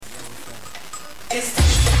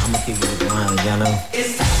I'm gonna keep it with mine, y'all know.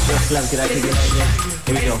 Just love, can I kick it like that?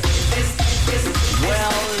 Here we go.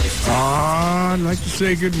 I'd like to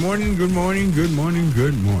say good morning, good morning, good morning,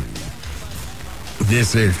 good morning.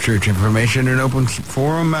 This is Church Information and Open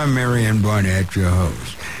Forum. I'm Marion Barnett, your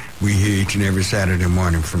host. We here each and every Saturday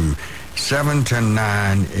morning from 7 to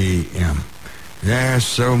 9 a.m. There's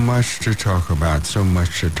so much to talk about, so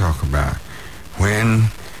much to talk about. When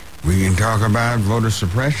we can talk about voter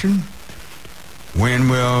suppression, when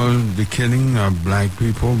will the killing of black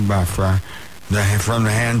people from the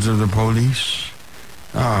hands of the police?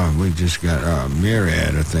 We just got a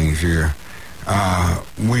myriad of things here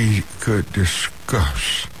we could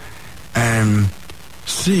discuss and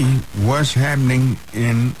see what's happening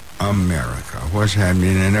in America. What's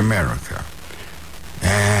happening in America.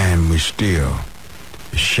 And we still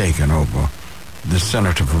shaking over the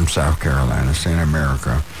senator from South Carolina saying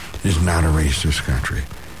America is not a racist country.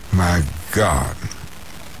 My God,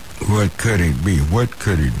 what could it be? What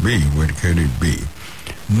could it be? What could it be?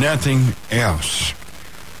 Nothing else.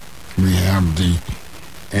 We have the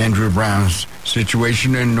Andrew Brown's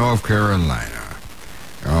situation in North Carolina.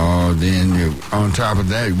 Oh, then on top of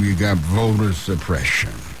that, we got voter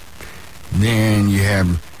suppression. Then you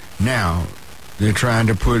have now they're trying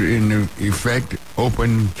to put into effect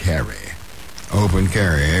open carry. Open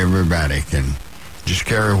carry. Everybody can just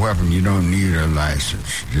carry a weapon. You don't need a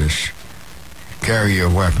license. Just carry your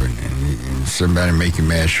weapon, and somebody make you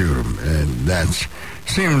mad, shoot them. And that's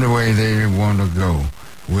seems the way they want to go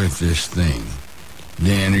with this thing.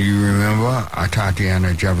 Then you remember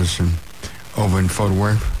Tatiana Jefferson over in Fort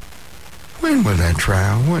Worth? When was that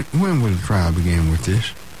trial? When will the trial begin with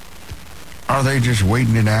this? Are they just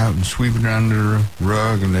waiting it out and sweeping it under the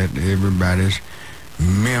rug and let everybody's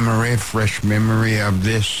fresh memory of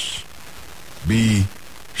this be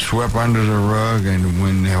swept under the rug, and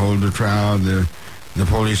when they hold the trial, the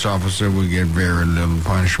police officer will get very little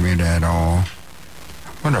punishment at all?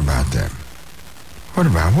 What about that? What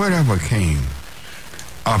about whatever came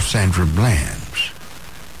of Sandra Bland's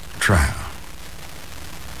trial?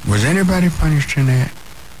 Was anybody punished in that?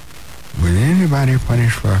 Was anybody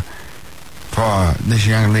punished for this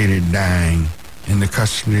young lady dying in the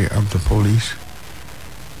custody of the police,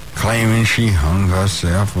 claiming she hung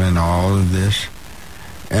herself and all of this,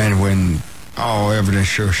 and when all evidence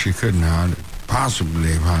shows she could not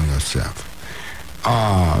possibly have hung herself?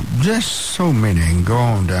 Just so many, and go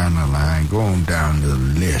on down the line, go on down the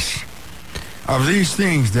list of these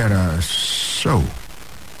things that are so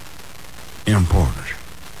important.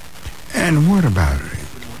 And what about it?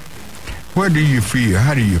 What do you feel?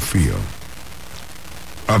 How do you feel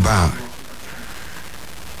about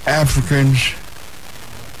Africans,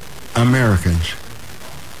 Americans,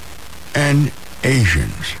 and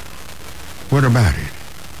Asians? What about it?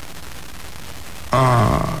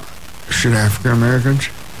 Should African Americans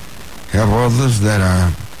help others that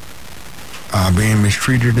are being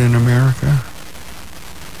mistreated in America?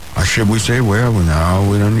 Or should we say, well, no,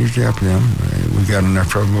 we don't need to help them. We got enough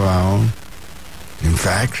trouble of our own. In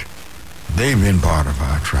fact, they've been part of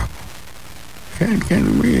our trouble.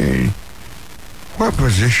 Can we? What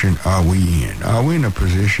position are we in? Are we in a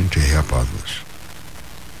position to help others?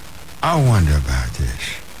 I wonder about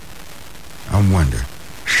this. I wonder,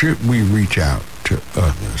 should we reach out to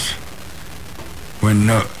others when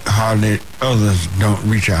hardly others don't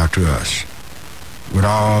reach out to us with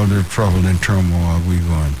all the trouble and turmoil we're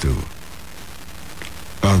going through?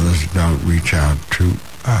 Others don't reach out to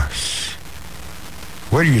us.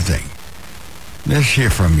 What do you think? Let's hear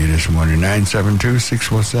from you this morning.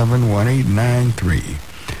 972-647-1893.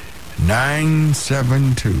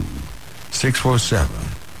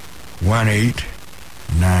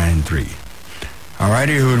 972-647-1893. All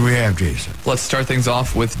righty, who do we have, Jason? Let's start things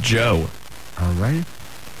off with Joe. All right.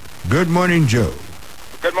 Good morning, Joe.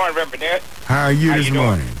 Good morning, Reverend Burnett. How are you this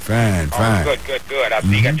morning? Fine. Good. I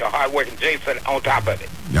see you got your hard-working Jason on top of it.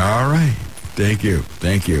 All right. Thank you.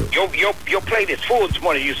 Your plate is full this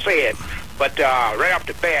morning, you said. But right off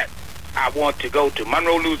the bat, I want to go to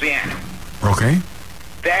Monroe, Louisiana. Okay.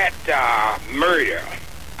 That murder,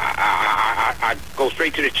 I go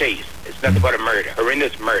straight to the chase. It's nothing but a murder,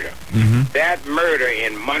 horrendous murder. Mm-hmm. That murder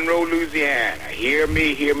in Monroe, Louisiana, hear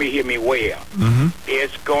me well. Mm-hmm.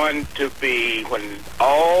 It's going to be, when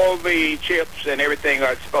all the chips and everything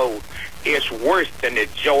are exposed, it's worse than the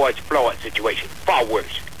George Floyd situation, far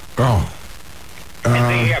worse. Oh. And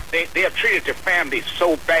they have treated the family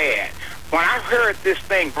so bad. When I heard this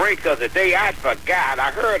thing break the other day, I forgot. I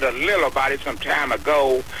heard a little about it some time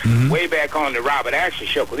ago, way back on the Robert Ashley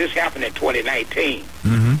show, because this happened in 2019.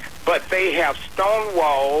 Mm-hmm. but they have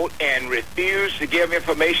stonewalled and refused to give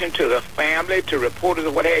information to the family, to reporters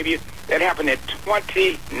or what have you. That happened in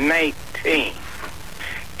 2019.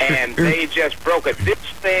 And they just broke it. This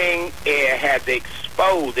thing has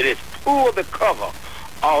exposed, it has pulled the cover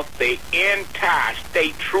off the entire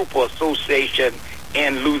State Trooper Association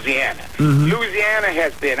in Louisiana. Louisiana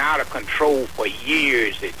has been out of control for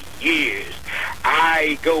years and years.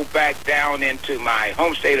 I go back down into my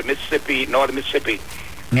home state of Mississippi, northern Mississippi,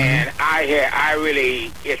 and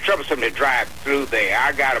it's troublesome to drive through there.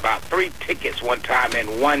 I got about 3 tickets one time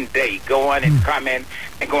in one day, going and coming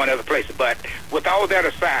and going other places. But with all that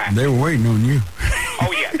aside, they were waiting on you.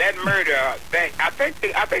 Oh yeah, that murder. I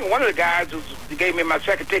think one of the guys gave me my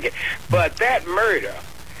second ticket. But that murder,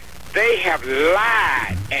 they have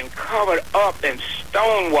lied and covered up and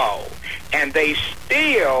stonewalled, and they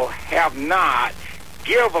still have not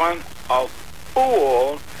given a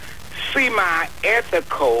full,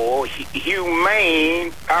 semi-ethical,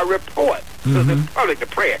 humane report to the public, the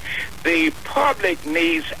prayer. The public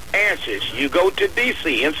needs answers. You go to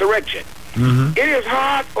D.C., insurrection. It is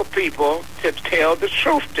hard for people to tell the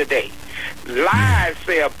truth today. Lies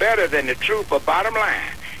say are better than the truth, but bottom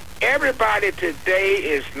line, everybody today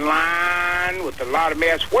is lying with a lot of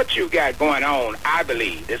mess. What you got going on, I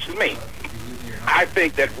believe, this is me, I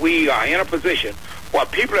think that we are in a position where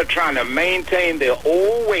people are trying to maintain their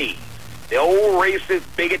old ways, the old racist,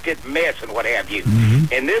 bigoted mess and what have you.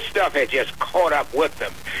 And this stuff has just caught up with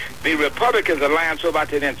them. The Republicans are lying so about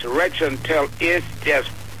the insurrection until it's just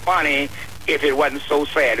funny. If it wasn't so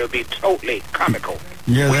sad, it would be totally comical.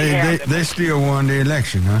 Yeah, they still won the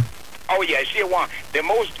election, huh? Oh, yeah, she won. The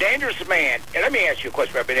most dangerous man, and let me ask you a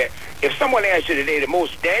question right there. If someone asked you today, the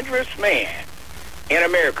most dangerous man in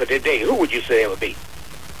America today, who would you say it would be?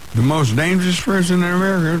 The most dangerous person in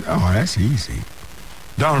America? Oh, that's easy.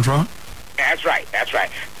 Donald Trump. That's right.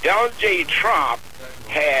 Donald J. Trump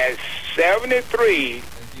has 73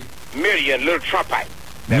 million little Trumpites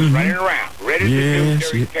that's running around, ready to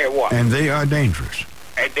do their war. And they are dangerous.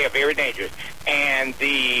 And they're very dangerous. And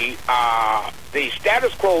the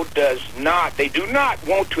status quo they do not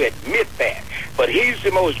want to admit that. But he's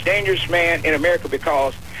the most dangerous man in America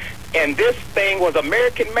because, and this thing was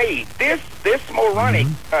American-made. This moronic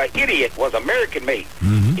idiot was American-made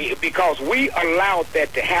because we allowed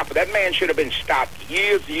that to happen. That man should have been stopped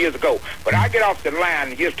years ago. But I'll get off the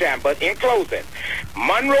line in his time. But in closing,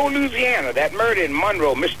 Monroe, Louisiana, that murder in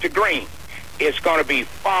Monroe, Mr. Green, is going to be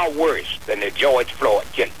far worse than the George Floyd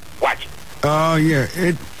killing. Watch it. Oh, yeah.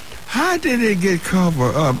 How did it get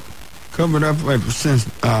covered up since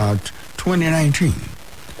 2019?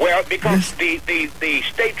 Well, because the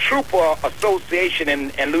State Trooper Association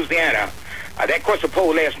in Louisiana, that course of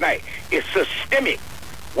poll last night, is systemic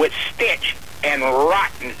with stench and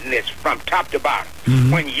rottenness from top to bottom.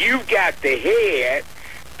 When you've got the head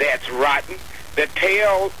that's rotten, the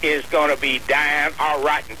tail is going to be dying or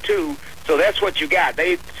rotten too. So that's what you got.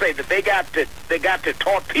 They say that they got to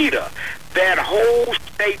torpedo that whole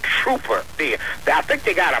state trooper there. I think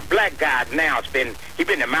they got a black guy now. He's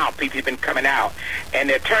been the mouthpiece. He's been coming out, and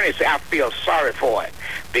the attorney said, I feel sorry for it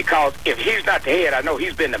because if he's not the head, I know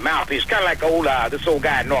he's been the mouthpiece. Kind of like this old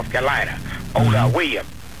guy in North Carolina, William.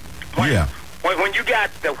 When you got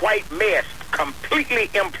the white mess completely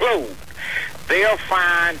implode, they'll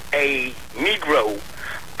find a Negro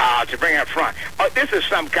to bring up front. This is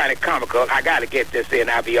some kind of comical. I got to get this in.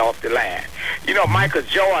 I'll be off the line. You know, Michael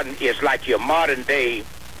Jordan is like your modern day,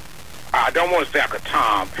 I don't want to say Uncle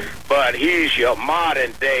Tom, but he's your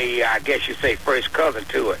modern day, I guess you say, first cousin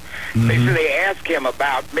to it. They asked him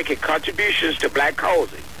about making contributions to black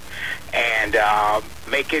causes and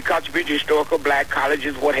making contributions to historical black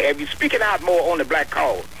colleges, what have you, speaking out more on the black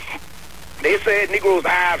cause. They said Negro's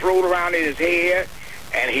eyes rolled around in his head,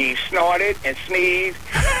 and he snorted and sneezed,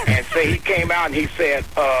 and so he came out and he said,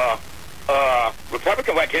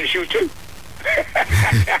 Republican white tennis shoes too.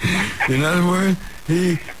 In other words,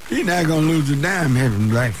 he's not going to lose a dime having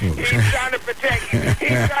black folks. He's trying to protect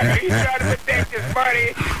he's trying to protect his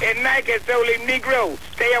money, and Nike told him, Negroes,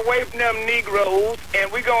 stay away from them Negroes,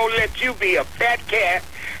 and we're going to let you be a fat cat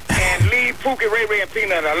and leave Pookie, Ray Ray, and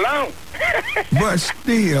Peanut alone. But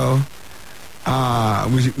still,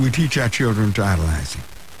 we teach our children to idolize him.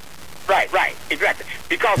 Right, exactly.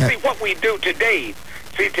 Because, see, what we do today,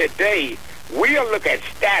 we'll look at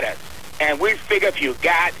status, and we figure if you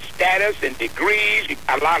got status and degrees,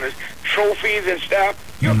 a lot of trophies and stuff,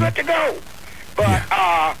 you're good to go. But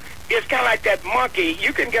it's kind of like that monkey.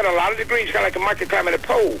 You can get a lot of degrees, kind of like a monkey climbing a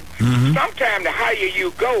pole. Sometimes the higher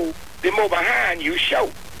you go, the more behind you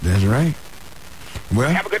show. That's right. Well,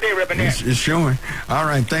 have a good day, Reverend. It's showing. All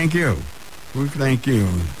right, thank you. We thank you.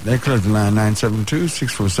 That closes the line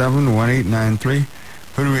 972-647-1893.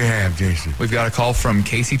 Who do we have, Jason? We've got a call from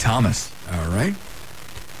Casey Thomas. All right.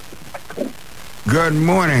 Good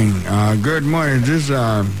morning. Good morning. This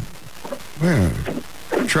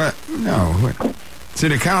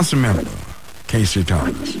City Council member, Casey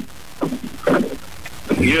Thomas.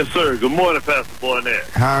 Yes, sir. Good morning, Pastor Barnett.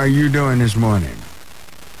 How are you doing this morning?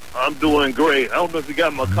 I'm doing great. I don't know if you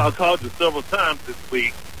got my call. I called you several times this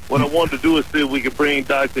week. What I wanted to do is see if we could bring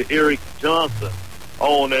Dr. Eric Johnson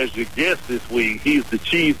on as your guest this week. He's the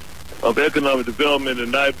Chief of Economic Development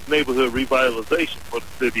and Neighborhood Revitalization for the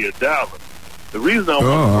City of Dallas. The reason I want to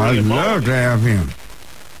bring I'd him love to have him.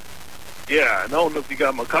 Yeah, I don't know if you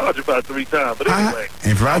got my call about 3 times, but anyway.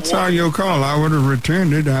 If I saw your call, I would have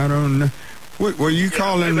returned it. I don't know. Were you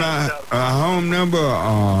calling my home number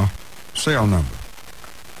or cell number?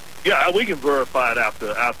 Yeah, we can verify it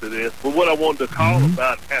after this. But what I wanted to call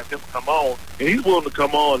about and have him come on, and he's willing to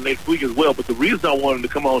come on next week as well. But the reason I wanted to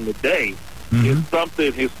come on today is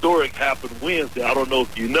something historic happened Wednesday. I don't know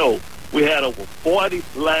if you know. We had over 40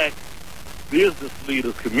 black business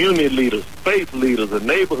leaders, community leaders, faith leaders, and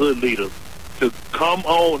neighborhood leaders to come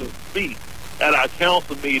on and speak at our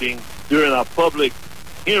council meeting during our public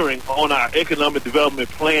hearing on our economic development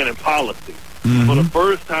plan and policy. For the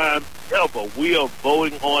first time ever, we are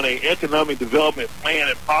voting on an economic development plan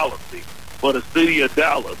and policy for the city of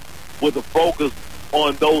Dallas with a focus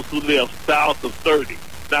on those who live south of 30,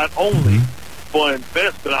 not only for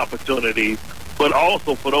investment opportunities, but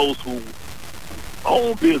also for those who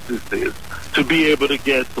own businesses to be able to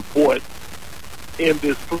get support in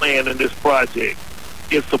this plan and this project.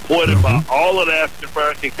 It's supported by all of the African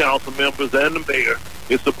American council members and the mayor.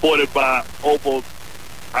 It's supported by over,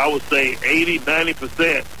 I would say,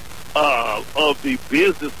 80-90% of the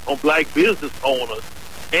black business owners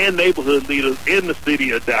and neighborhood leaders in the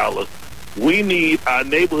city of Dallas. We need our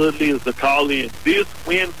neighborhood leaders to call in this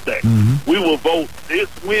Wednesday. We will vote this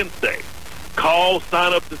Wednesday. Call,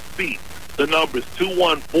 sign up to speak. The number is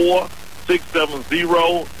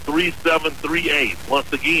 214-670-3738.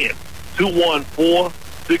 Once again,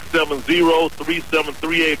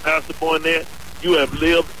 214-670-3738. Pastor Barnett, you have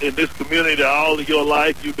lived in this community all of your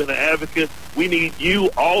life. You've been an advocate. We need you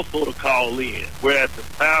also to call in. We're asking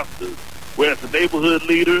pastors. We're asking neighborhood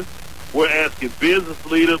leaders. We're asking business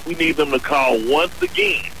leaders. We need them to call once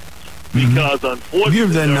again. Because unfortunately,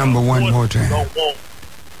 give that number one more time. Don't want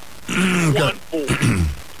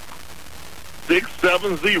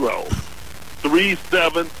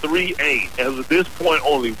 670-3738. As of this point,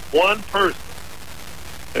 only one person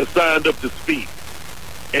has signed up to speak.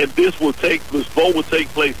 And this vote will take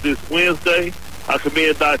place this Wednesday. I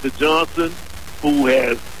commend Dr. Johnson, who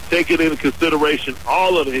has taken into consideration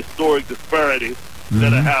all of the historic disparities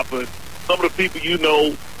that have happened. Some of the people you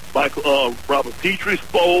know, like Robert Petrie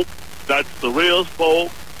spoke, Dr. Sorrell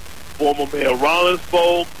spoke, former Mayor Rollins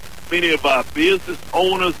spoke, many of our business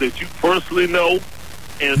owners that you personally know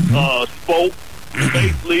and spoke,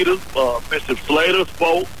 faith leaders, Bishop Slater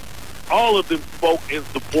spoke. All of them spoke in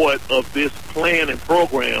support of this plan and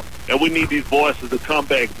program, and we need these voices to come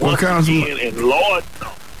back once again. And Lord,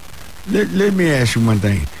 let me ask you one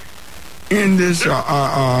thing. In this,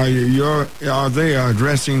 are they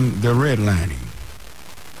addressing the redlining?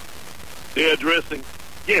 They're addressing,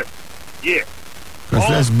 yes. Because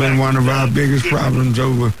that's been one of our biggest problems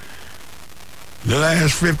over the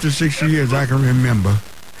last 50, 60 years I can remember,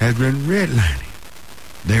 has been redlining.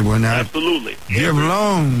 They will not give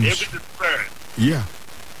loans. Every disparity. Yeah.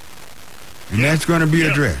 And that's going to be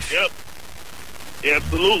addressed. Yep.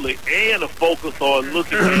 Absolutely. And a focus on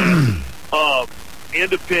looking at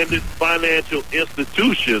independent financial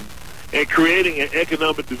institutions and creating an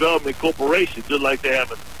economic development corporation, just like they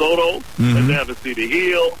have in DeSoto and they have in City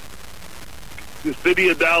Hill. The city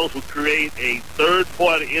of Dallas will create a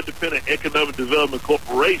third-party independent economic development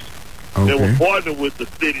corporation that will partner with the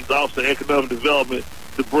city's Office of Economic Development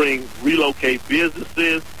to relocate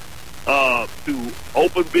businesses, to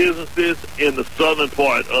open businesses in the southern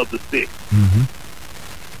part of the city.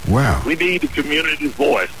 Wow. We need the community's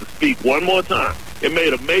voice to speak one more time. It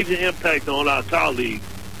made a major impact on our colleagues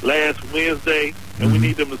last Wednesday, and we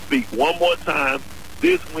need them to speak one more time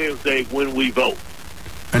this Wednesday when we vote.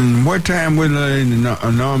 And what time will they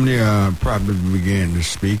normally probably begin to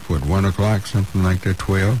speak? What, 1 o'clock, something like that,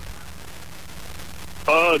 12?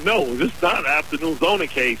 No, this is not an afternoon zoning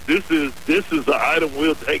case. This is an item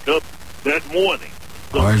we'll take up that morning.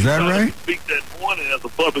 So is that right? Speak that morning as a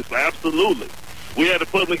public. Absolutely. We had a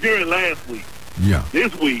public hearing last week. Yeah.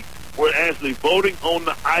 This week we're actually voting on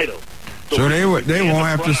the item. So they won't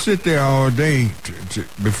have to sit there all day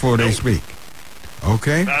before they speak.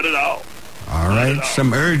 Okay. Not at all. All right.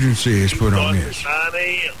 Some urgency is put on this. 9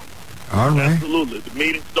 a.m. All right. Absolutely. The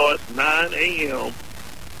meeting starts 9 a.m.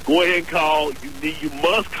 Go ahead and call. You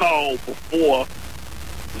must call before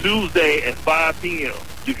Tuesday at 5 p.m.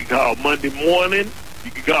 You can call Monday morning.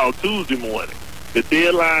 You can call Tuesday morning. The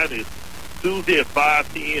deadline is Tuesday at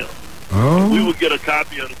 5 p.m. Oh. We will get a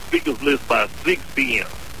copy of the speakers list by 6 p.m.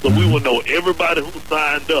 So we will know everybody who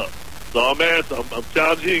signed up. So I'm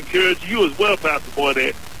challenging and encouraging you as well, Pastor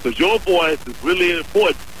Barnett, because your voice is really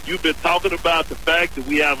important. You've been talking about the fact that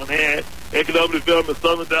we haven't had economic development in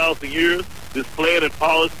Southern Dallas in years. This plan and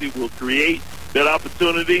policy will create that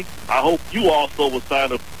opportunity. I hope you also will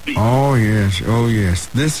sign up to speak. Oh, yes. Oh, yes.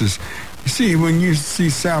 This is, you see, when you see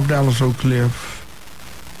South Dallas, Oak Cliff,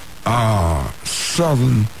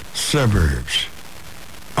 southern suburbs,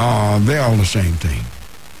 they're all the same thing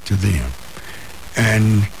to them.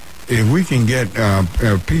 And if we can get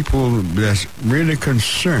people that's really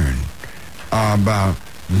concerned about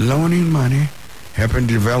loaning money, helping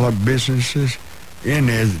develop businesses in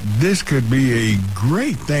there, this could be a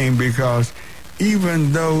great thing, because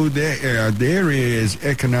even though the area is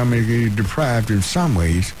economically deprived in some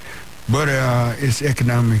ways, but it's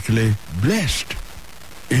economically blessed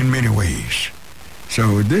in many ways.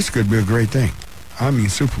 So this could be a great thing. I mean,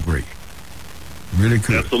 super great. Really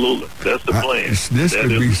could. Absolutely. That's the plan. This could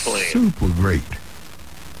be super great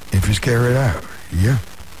if it's carried out. Yeah.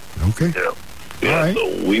 Okay. Yeah. All right. So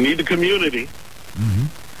we need the community. Mm-hmm.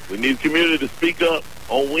 We need the community to speak up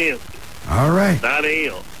on Wednesday. All right. 9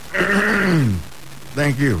 a.m.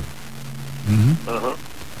 Thank you. Mm-hmm. Uh-huh.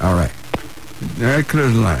 All right. That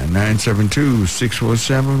clears the line.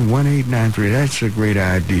 972-647-1893. That's a great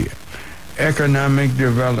idea. Economic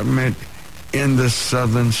development in the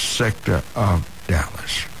southern sector of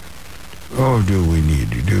Dallas. Oh, do we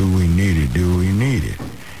need it? Do we need it? Do we need it?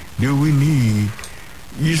 Do we need...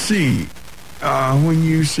 You see, when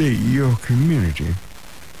you say your community,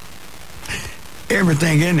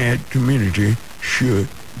 everything in that community should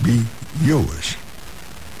be yours.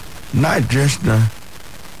 Not just the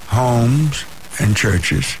homes and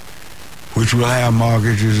churches, which will have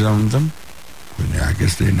mortgages on them. Well, I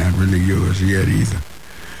guess they're not really yours yet either.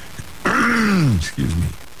 Excuse me.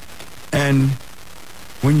 And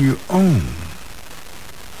when you own,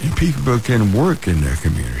 and people can work in their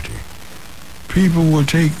community, people will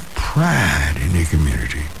take pride in their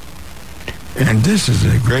community. And this is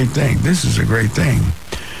a great thing. This is a great thing.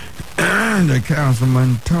 And the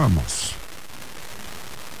Councilman Thomas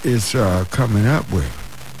is coming up with.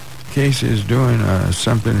 Casey is doing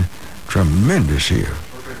something tremendous here.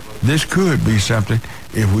 This could be something,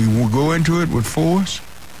 if we will go into it with force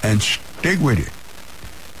and stick with it.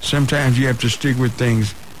 Sometimes you have to stick with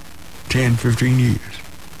things 10, 15 years.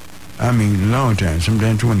 I mean, a long time,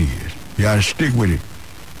 sometimes 20 years. You got to stick with it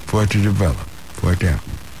for it to develop, for it to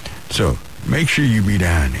happen. So make sure you be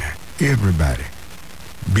down there. Everybody,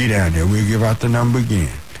 be down there. We'll give out the number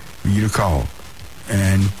again for you to call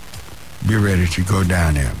and be ready to go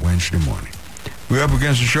down there Wednesday morning. We're up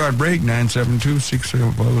against a short break,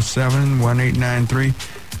 972-607-1893.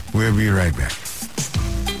 We'll be right back.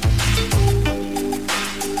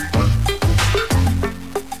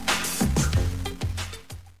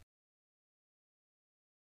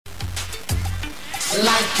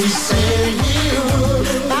 Like we say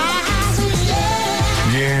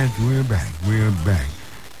Yes, we're back. We're back.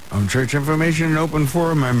 On Church Information and Open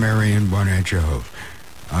Forum, I'm Marion Barnett, your host.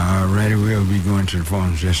 Ready, we'll be going to the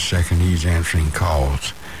phones just a second. He's answering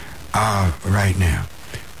calls right now.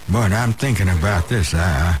 But I'm thinking about this.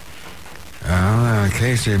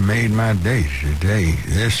 Casey made my day today.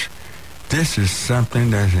 This is something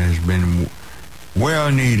that has been well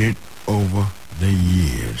needed over the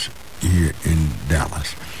years here in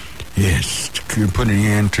Dallas. Yes, putting an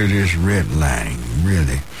end to this redlining,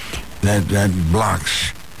 really, that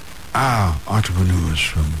blocks our entrepreneurs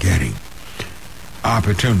from getting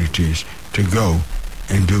opportunities to go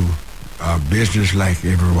and do business like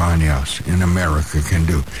everyone else in America can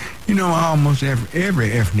do. You know, almost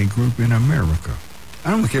every ethnic group in America,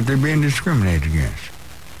 I don't care if they're being discriminated against,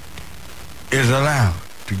 is allowed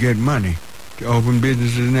to get money to open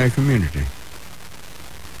businesses in their community.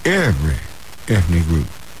 Every ethnic group,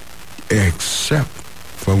 except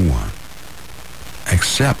for one.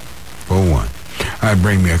 Except for one. All right,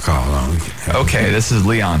 bring me a call on. Okay, this is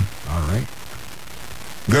Leon. All right.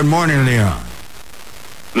 Good morning, Leon.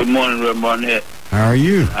 Good morning, Reverend Barnett. How are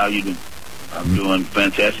you? How you doing? I'm doing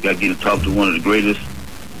fantastic. I get to talk to one of the greatest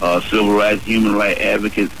civil rights, human rights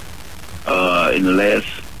advocates in the last,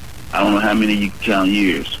 I don't know how many you can count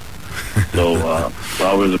years. So it's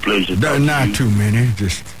always a pleasure to talk to you. Not too many,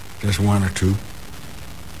 just one or two.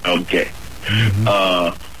 Okay.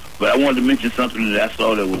 But I wanted to mention something that I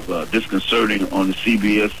saw that was disconcerting on the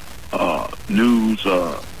CBS news,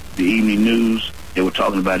 the evening news. They were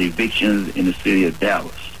talking about evictions in the city of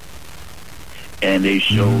Dallas. And they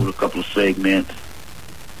showed a couple of segments,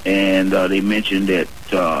 and they mentioned that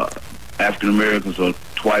African Americans are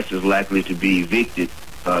twice as likely to be evicted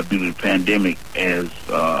due to the pandemic as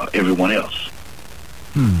everyone else.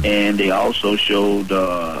 And they also showed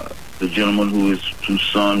the gentleman whose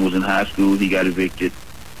son was in high school. He got evicted.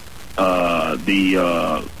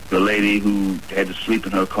 The lady who had to sleep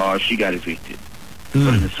in her car, she got evicted.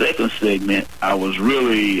 But in the second segment, I was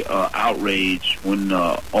really outraged when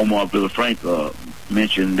Omar Villafranca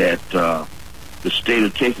mentioned that the state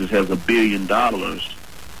of Texas has $1 billion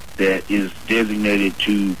that is designated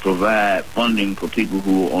to provide funding for people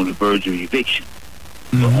who are on the verge of eviction.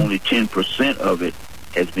 But only 10% of it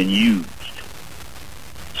has been used.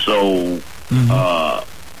 So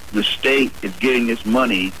the state is getting this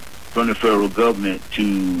money from the federal government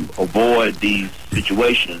to avoid these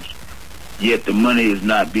situations, yet the money is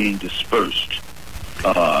not being dispersed.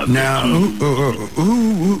 Now,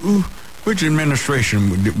 which administration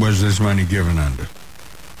was this money given under?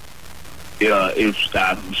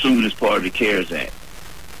 I'm assuming it's part of the CARES Act.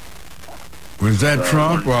 Was that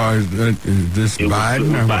Trump or is this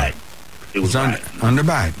Biden? It was Biden. Under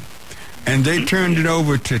Biden. And they turned it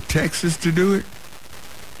over to Texas to do it?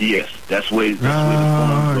 Yes, that's where the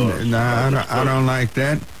funds No, I don't like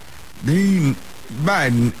that.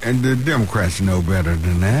 Biden and the Democrats know better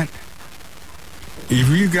than that. If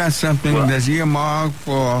you got something that's earmarked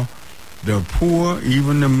for the poor,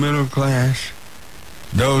 even the middle class,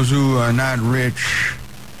 those who are not rich,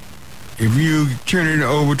 if you turn it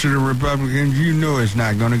over to the Republicans, you know it's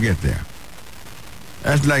not going to get there.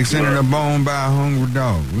 That's like sending a bone by a hungry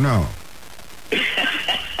dog. No.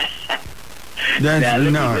 Now,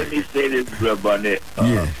 let me say this, Brother Barnett,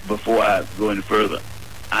 before I go any further.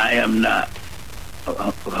 I am not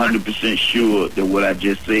 100% sure that what I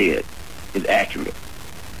just said is accurate.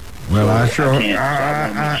 Well, so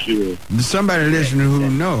I sure. Somebody listening who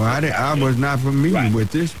know, I was not familiar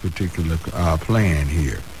with this particular plan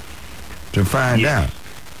here to find out.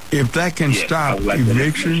 If that can stop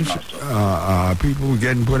evictions, people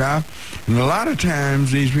getting put out, and a lot of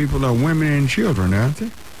times these people are women and children, aren't they?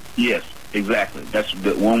 Yes, exactly.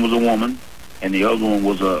 One was a woman, and the other one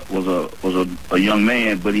was a young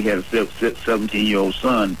man, but he had a 17-year-old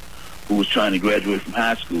son who was trying to graduate from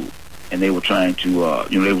high school, and they were trying to,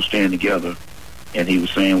 they were staying together, and he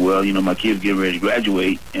was saying, well, my kid's getting ready to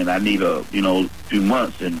graduate, and I need a, few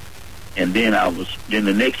months, and then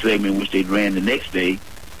the next segment, which they ran the next day,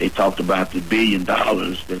 they talked about the $1 billion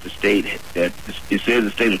that the state, that it says the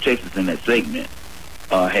state of Texas in that segment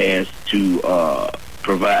has to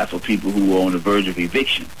provide for people who are on the verge of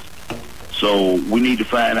eviction. So we need to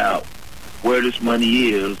find out where this money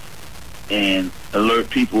is and alert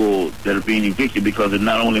people that are being evicted, because it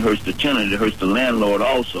not only hurts the tenant, it hurts the landlord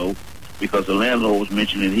also, because the landlord was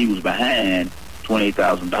mentioning he was behind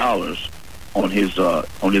 $28,000 on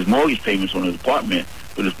his mortgage payments on his apartment.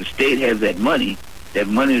 But if the state has that money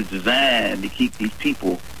is designed to keep these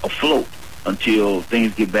people afloat until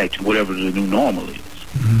things get back to whatever the new normal is.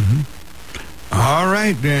 All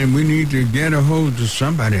right, then we need to get a hold of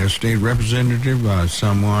somebody, a state representative or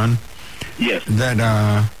someone. Yes.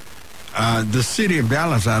 That the city of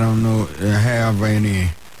Dallas, I don't know, have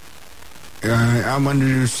any. I wonder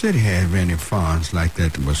if the city have any funds like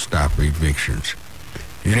that will stop evictions.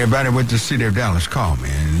 Anybody with the city of Dallas, call me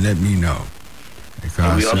and let me know.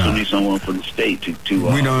 Because we also need someone from the state to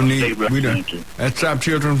we don't need that stop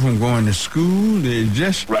children from going to school.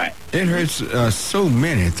 It hurts so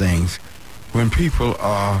many things when people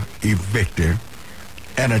are evicted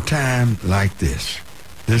at a time like this.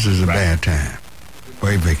 This is a bad time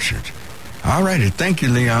for evictions. All righty, thank you,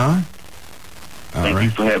 Leon. Thank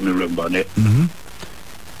you for having me, Reverend Barnett.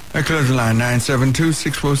 That closes the line,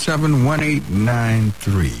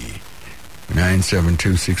 972-647-1893.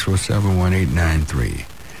 972-647-1893.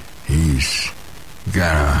 He's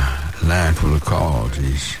got a line full of calls.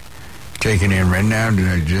 He's taking in right now.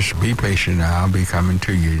 Just be patient. I'll be coming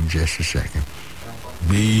to you in just a second.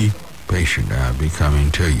 Be patient. I'll be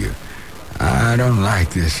coming to you. I don't like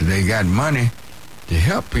this. They got money to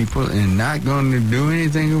help people and not going to do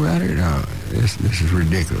anything about it. No, this is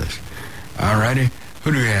ridiculous. All righty.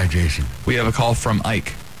 Who do we have, Jason? We have a call from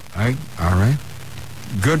Ike. Ike? All right.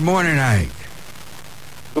 Good morning, Ike.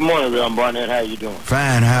 Good morning, Reverend Barnett. How you doing?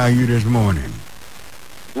 Fine. How are you this morning?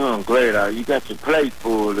 Doing great. You got your plate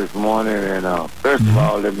full this morning. And first of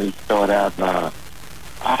all, let me start out. I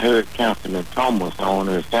heard Councilman Thomas on.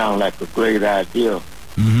 It sounded like a great idea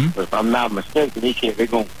But if I'm not mistaken, they said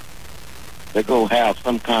they're gonna have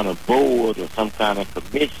some kind of board or some kind of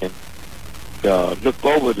commission to look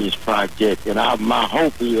over this project. And my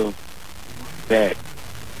hope is that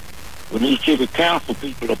when these city council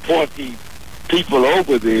people appoint these people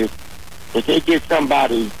over this, that they get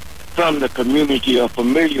somebody from the community or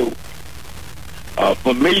familiar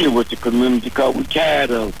with the community, because we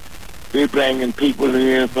tired of they bringing people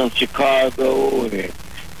in from Chicago and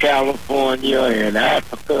California and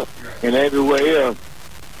Africa and everywhere else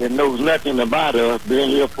that knows nothing about us, been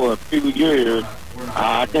here for a few years.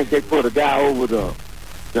 I think they put a guy over the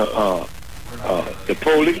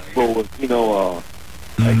police board, they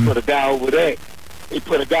put a guy over that. They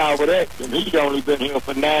put a guy over that, and he's only been here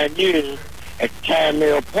for 9 years at the time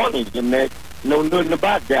they appointed him that know nothing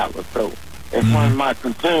about Dallas. So that's one of my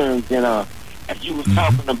concerns. And as you was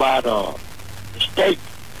talking about the state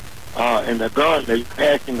and the gun, they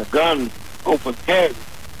passing the gun open carry.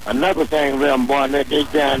 Another thing, Reverend Barnett, they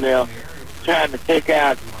down there trying to take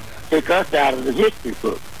us out of the history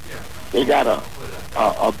book. They got a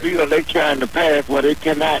bill they trying to pass where they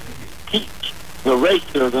cannot teach the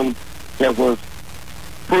racism that was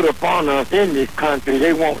put upon us in this country.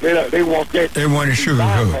 They want that. They want to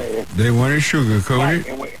sugarcoat it. They want to sugarcoat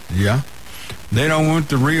it. Yeah. They don't want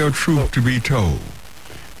the real truth to be told.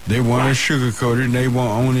 They want to sugarcoat it, and they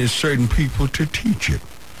want only certain people to teach it,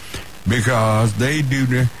 because they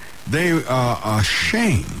are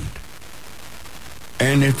ashamed.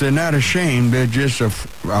 And if they're not ashamed, they're just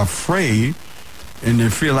afraid, and they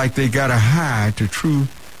feel like they got to hide the true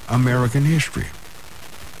American history.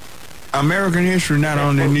 American history not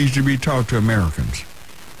only needs to be taught to Americans,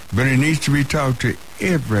 but it needs to be taught to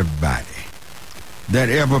everybody that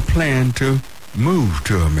ever planned to move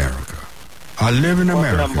to America or live in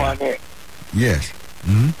America. Yes.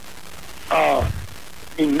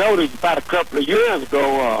 You noticed about a couple of years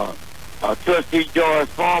ago, Trustee George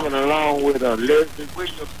Foreman, along with Leslie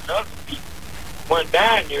Williams and other people, went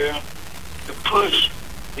down here to push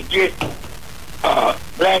to get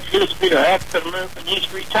Black history or African American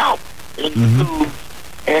history taught in schools.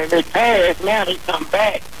 And they passed. Now they come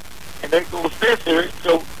back and they go censor it,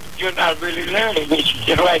 so you're not really learning history.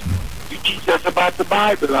 Just like you teach us about the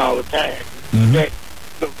Bible all the time. That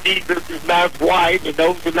Jesus is not white and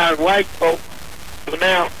those are not white folks. So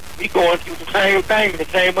now we going through the same thing, the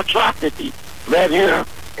same atrocity right here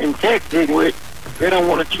in Texas, where they don't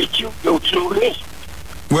want to teach you your true history.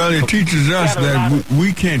 Well, it teaches us that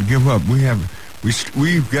we can't give up.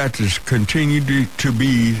 We've got to continue to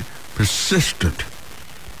be persistent.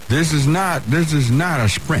 This is not a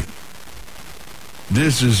sprint.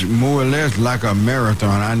 This is more or less like a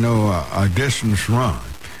marathon. I know a distance run.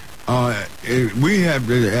 We have,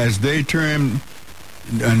 as they term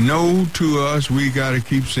a no to us, we got to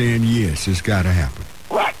keep saying yes. It's got to happen.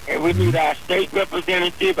 Right, and we need our state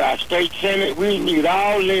representative, our state senate. We need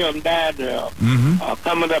all them down there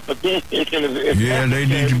coming up against this. Yeah, they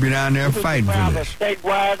need to be down there fighting for this. A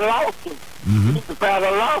statewide lawsuit. We need to file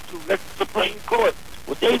a lawsuit. Let the Supreme Court,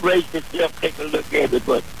 well, they raised itself, take a look at it.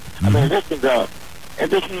 But I mean, this is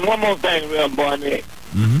one more thing, Reverend Barnett.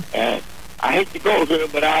 And I hate to go here,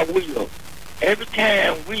 but I will. Every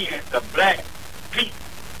time we as the black people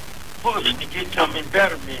push to get some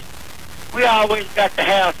betterment, we always got to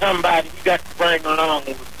have somebody we got to bring along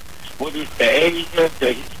with. Whether it's the Asians,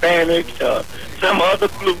 the Hispanics, some other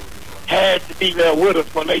group had to be there with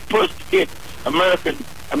us when they pushed to get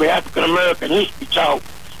African American history taught.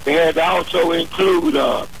 They had to also include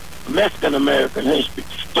Mexican American history.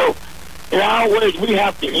 So, always we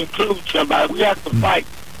have to include somebody. We have to fight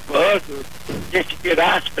for others just to get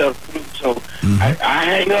our stuff through. So I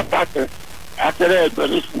hang up after that, but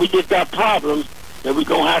we just got problems that we're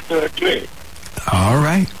going to have to address. All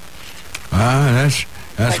right. That's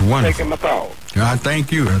wonderful. Taking my call.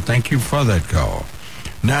 Thank you. Thank you for that call.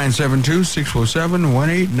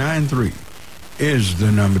 972-647-1893 is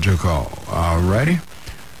the number to call. All righty.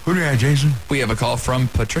 Who do you have, Jason? We have a call from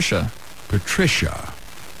Patricia. Patricia.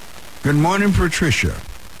 Good morning, Patricia.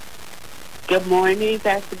 Good morning,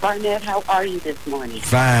 Pastor Barnett. How are you this morning?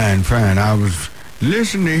 Fine. I was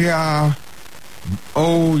listening to hear how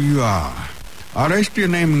old you are. Are they still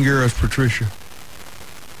naming girls Patricia?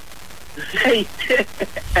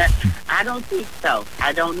 I don't think so.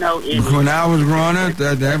 I don't know any. When I was growing up,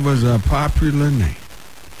 that was a popular name.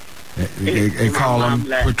 They call them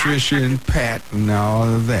Patricia and Pat and all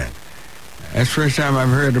of that. That's the first time I've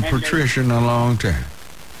heard of Patricia in a long time.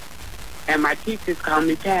 and my teachers called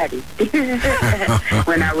me Patty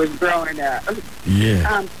when I was growing up.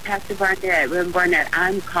 Yeah. Pastor Barnett, Reverend Barnett,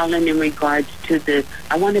 I'm calling in regards to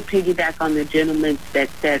I want to piggyback on the gentleman that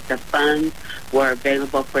said the funds were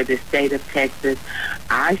available for the state of Texas.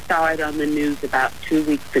 I saw it on the news about 2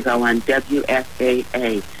 weeks ago on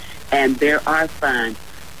WFAA, and there are funds.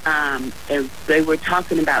 And they were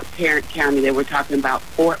talking about Tarrant County. They were talking about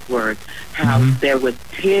Fort Worth, how there was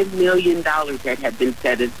 $10 million that had been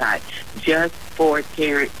set aside just for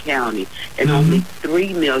Tarrant County, and only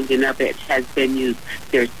 $3 million of it has been used.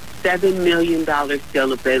 There's $7 million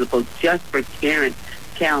still available just for Tarrant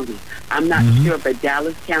County. I'm not sure, but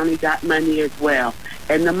Dallas County got money as well.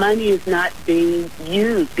 And the money is not being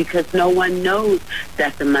used because no one knows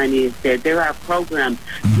that the money is there. There are programs.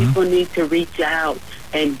 People need to reach out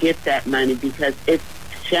and get that money because it's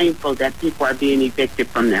shameful that people are being evicted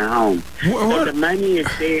from their homes. So the money is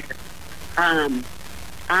there. I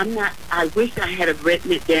wish I had have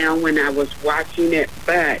written it down when I was watching it,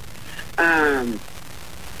 but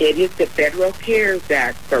it is the Federal CARES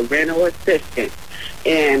Act for rental assistance.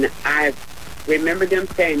 And I remember them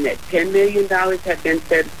saying that $10 million have been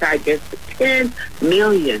set aside, just $10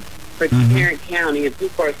 million for Tarrant County, and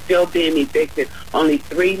people are still being evicted. Only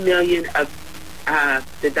 $3 million of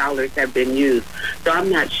the dollars have been used. So I'm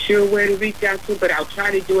not sure where to reach out to, but I'll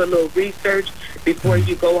try to do a little research before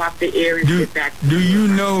you go off the air and get back to Do you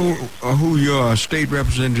know who your state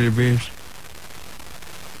representative is?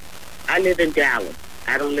 I live in Dallas.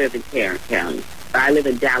 I don't live in Tarrant County. I live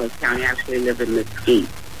in Dallas County. I actually live in Mesquite.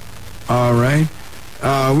 All right.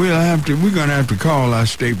 We're going to have to call our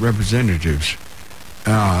state representatives.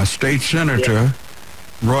 State Senator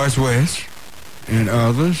Royce West and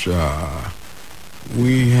others.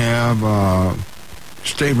 We have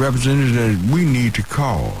state representatives that we need to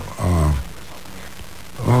call.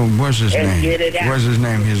 What's his name? What's his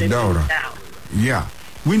name? His daughter. Yeah.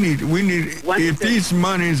 We need. If these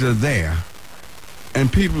monies are there, and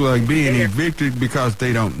people are being evicted because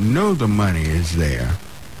they don't know the money is there,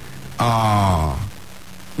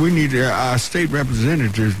 we need our state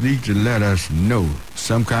representatives need to let us know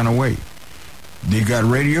some kind of way. You got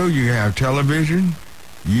radio, you have television,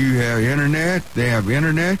 you have internet. They have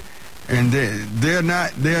internet, and they're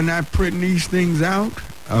not printing these things out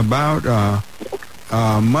about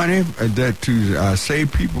money that to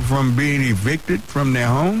save people from being evicted from their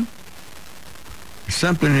home.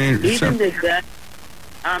 The judge.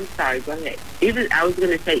 I'm sorry. Go ahead. I was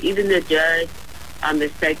going to say even the judge on the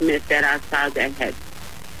segment that I saw that had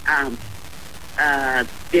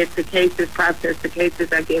did the cases, processed the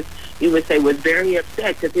cases, I guess you would say, was very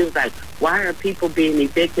upset because he was like, why are people being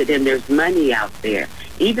evicted and there's money out there?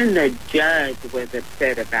 Even the judge was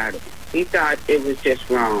upset about it. He thought it was just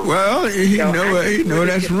wrong. Well, he know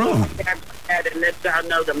that's wrong. And let y'all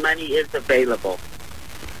know the money is available.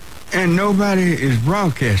 And nobody is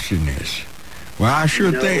broadcasting this. Well, I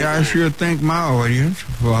sure thank my audience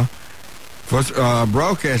for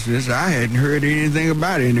broadcasting this. I hadn't heard anything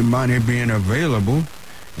about any money being available.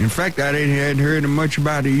 In fact, I hadn't heard much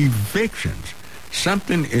about the evictions.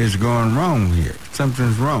 Something is going wrong here.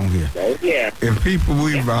 Something's wrong here. Yeah. If people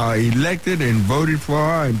we've elected and voted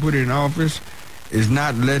for and put in office is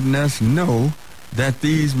not letting us know that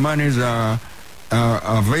these monies are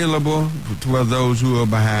available for those who are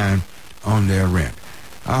behind on their rent.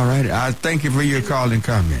 All right. I thank you for your call and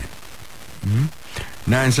comment.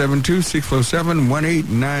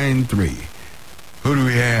 972-647-1893. Who do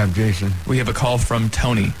we have, Jason? We have a call from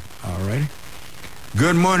Tony. All right.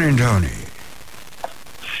 Good morning, Tony.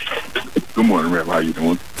 Good morning, Rev. How you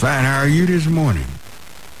doing? Fine. How are you this morning?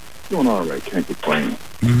 Doing all right. Can't complain.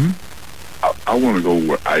 I want to go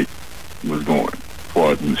where Ike was going, as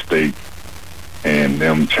far as in the state, and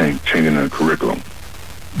them changing the curriculum.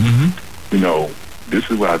 You know, this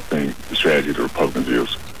is what I think the strategy of the Republicans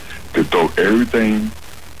is, to throw everything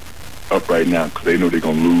up right now because they know they're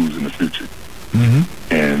going to lose in the future.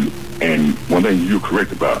 And one thing you're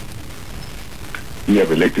correct about, you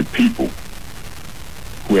have elected people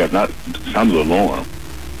who have not sounded the alarm,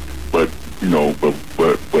 but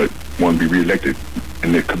want to be reelected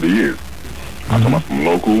in the next couple of years. I'm talking about from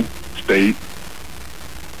local, state,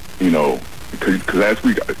 because last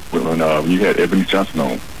week when you had Ebony Johnson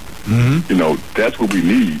on, that's what we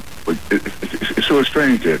need. But it's so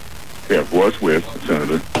strange that we have Royce West,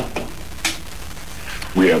 Senator,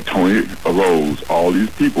 we have Tony Rose, all these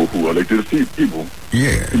people who are elected people.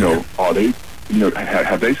 Are they,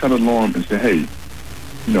 have they sounded alarm and said, hey,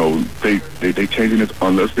 they changing this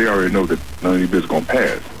unless they already know that none of these bills are going to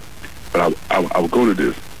pass. But I will go to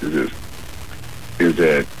this, is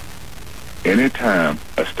that anytime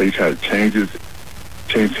a state tries to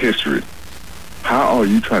change history. How are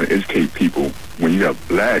you trying to educate people when you have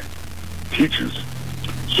black teachers,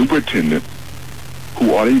 superintendents,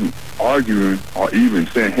 who are even arguing or even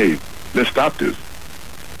saying, "Hey, let's stop this."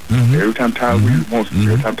 Every time Tyler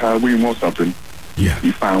Williams wants something,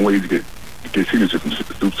 he find ways to get signatures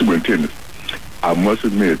from superintendents. I must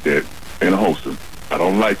admit that in a Holston, I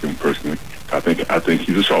don't like him personally. I think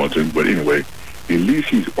he's a charlatan. But anyway, at least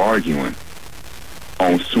he's arguing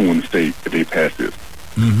on suing the state if they pass this.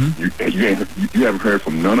 You haven't heard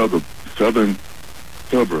from none of the southern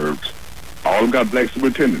suburbs. All of them got black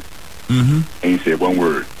superintendents. Ain't said one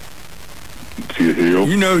word. See the hill?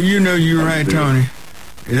 You know, you're right, Tony.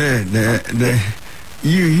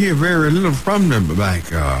 You hear very little from the black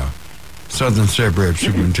southern suburb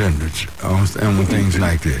superintendents on things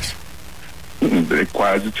like this. They're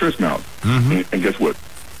quiet as a church mouse. And guess what?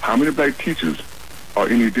 How many black teachers are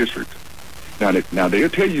in your district? Now they'll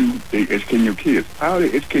tell you they educating your kids. How are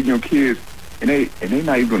they educating your kids? And they're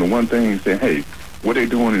not even doing the one thing saying, "Hey, what they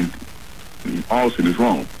doing in Austin is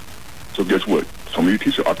wrong." So guess what? Some of these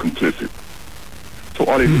teachers are complicit. So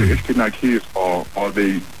are they really educating our kids, or are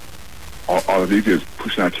they just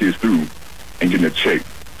pushing our kids through and getting a check,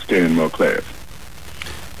 staying in middle class?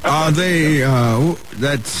 Are they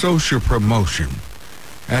that social promotion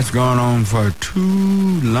that's gone on for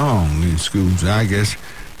too long in schools? I guess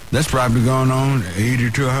that's probably gone on 80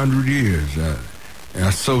 to 100 years.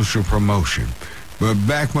 Social promotion, but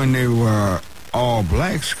back when they were all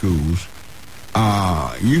black schools,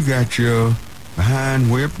 you got your behind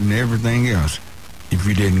whipped and everything else if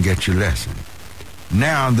you didn't get your lesson.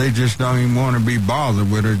 Now they just don't even want to be bothered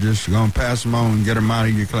with it. Just gonna pass them on and get them out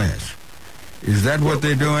of your class. Is that what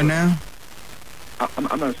they're doing now?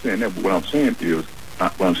 I'm not saying that, but what I'm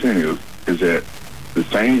saying is that the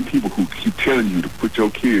same people who keep telling you to put your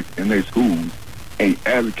kids in their schools ain't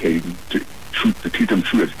advocating to teach them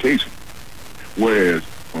true education. Whereas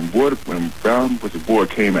when Brown vs. Board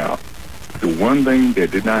came out, the one thing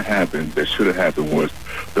that did not happen that should have happened was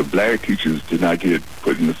the black teachers did not get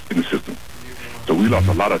put in the system. So we lost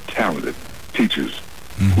a lot of talented teachers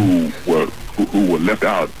who were left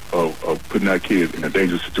out of putting our kids in a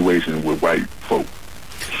dangerous situation with white folk.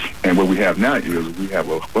 And what we have now is we have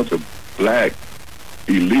a bunch of black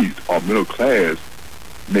elites or middle class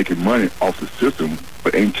making money off the system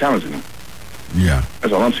but ain't challenging them. Yeah.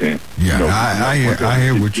 That's all I'm saying. Yeah, you know, I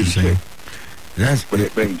hear what you're saying. That's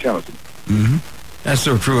but they ain't challenging. That's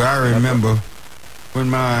so true. I remember when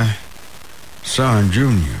my son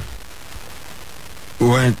Junior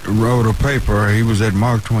wrote a paper. He was at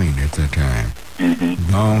Mark Twain at that time,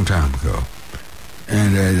 long time ago,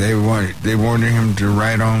 and they wanted him to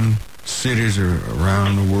write on cities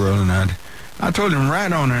around the world, and I told him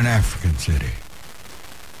write on an African city.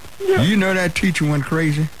 Yeah. You know that teacher went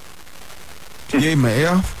crazy. Gave him an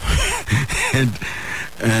F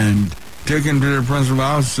and took him to the principal's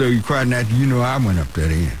office. So you cried that. You know I went up that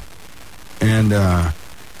end, and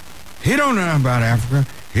he don't know about Africa.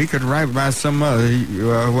 He could write about some other,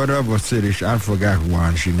 whatever city. I forgot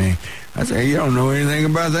one she named. I said, you don't know anything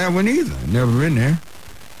about that one either. Never been there.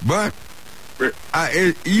 But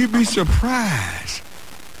you'd be surprised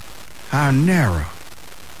how narrow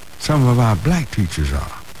some of our black teachers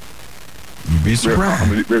are. You'd be surprised.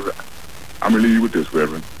 I'm going to leave you with this,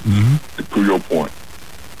 Reverend, to prove your point.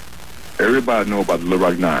 Everybody know about the Little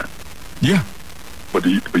Rock Nine. Yeah. But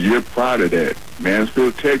the year prior to that,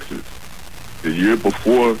 Mansfield, Texas, the year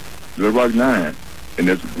before Little Rock 9, and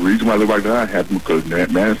that's the reason why Little Rock 9 happened, because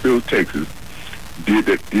Mansfield, Texas, did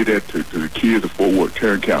that to the kids of Fort Worth,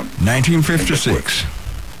 Tarrant County. 1956.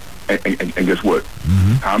 And guess what?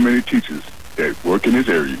 How many teachers that work in this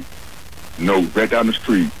area know right down the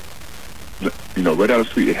street,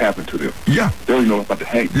 it happened to them? Yeah. They don't know about the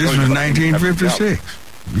hang. This was 1956.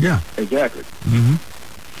 Yeah. Exactly.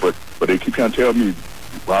 But they keep trying to tell me,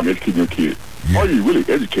 well, I'm educating your kid. Yeah. Are you really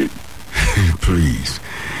educating? Please.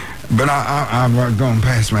 But I'm going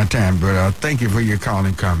past my time, but thank you for your call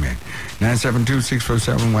and comment.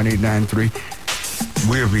 972-647-1893.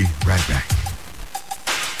 We'll be right back.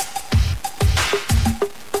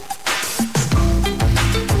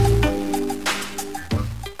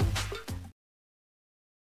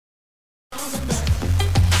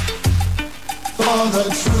 For the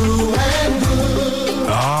true and good.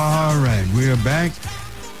 All right, we're back.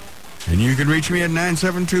 And you can reach me at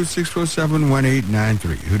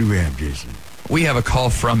 972-647-1893. Who do we have, Jason? We have a call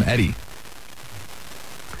from Eddie.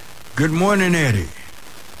 Good morning, Eddie.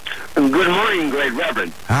 Good morning, Great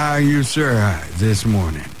Reverend. How are you, sir, this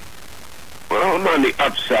morning? Well, I'm on the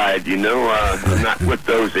upside, I'm not with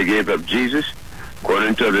those that gave up Jesus.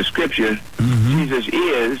 According to the scripture, Jesus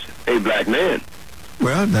is a black man.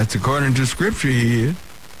 Well, that's according to Scripture he is.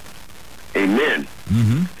 Amen.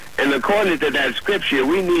 Mm-hmm. And according to that Scripture,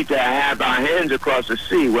 we need to have our hands across the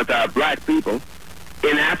sea with our black people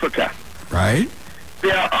in Africa. Right.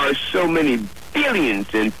 There are so many billions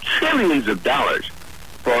and trillions of dollars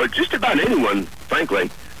for just about anyone, frankly,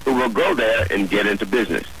 who will go there and get into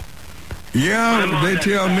business. Yeah, they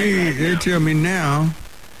tell me now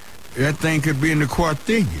that thing could be in the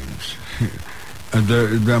quadrillions.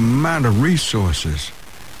 The amount of resources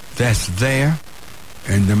that's there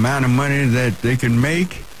and the amount of money that they can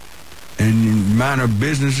make and the amount of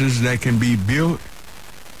businesses that can be built.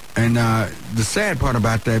 And the sad part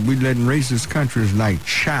about that, we're letting racist countries like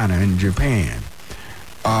China and Japan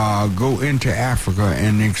go into Africa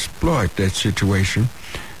and exploit that situation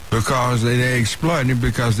because they exploit it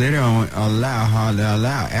because they don't hardly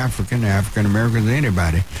allow African Americans,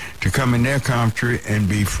 anybody, to come in their country and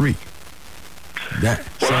be free. I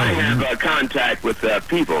have contact with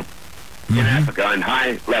people in Africa on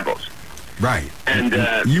high levels. Right. And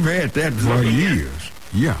you've had that for years.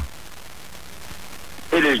 Yeah.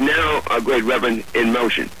 It is now, Great Reverend, in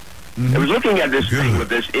motion. I was looking at this thing with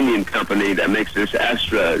this Indian company that makes this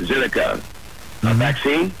AstraZeneca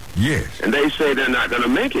vaccine. Yes. And they say they're not going to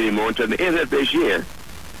make any more until the end of this year.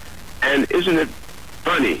 And isn't it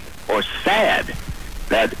funny or sad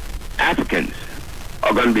that Africans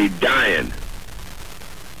are going to be dying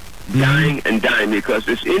and dying because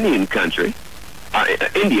this Indian country,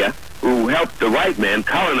 India, who helped the white man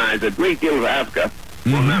colonize a great deal of Africa,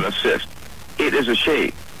 will not assist. It is a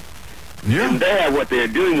shame. Yeah. And there, what they're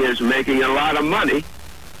doing is making a lot of money.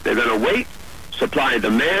 They're going to wait, supply and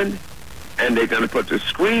demand, and they're going to put the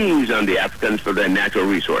squeeze on the Africans for their natural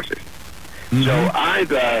resources. So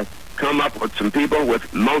I've come up with some people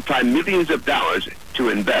with multi-millions of dollars to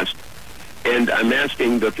invest, and I'm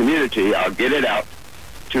asking the community, I'll get it out,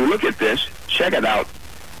 to look at this, check it out,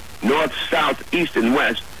 north, south, east, and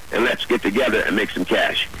west, and let's get together and make some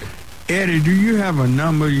cash. Eddie, do you have a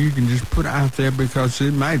number you can just put out there because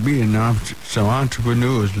it might be enough so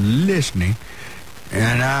entrepreneurs listening,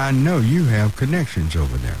 and I know you have connections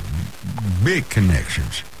over there, big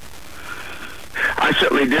connections. I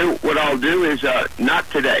certainly do. What I'll do is not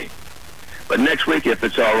today, but next week, if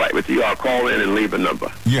it's all right with you, I'll call in and leave a number.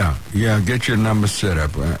 Yeah, get your number set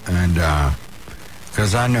up, and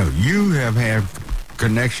because I know you have had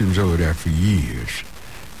connections over there for years,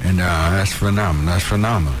 and that's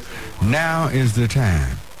phenomenal. Now is the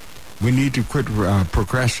time. We need to quit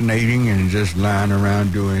procrastinating and just lying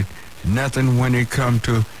around doing nothing when it comes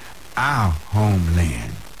to our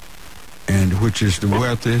homeland, and which is the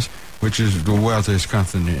wealthiest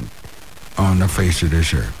continent on the face of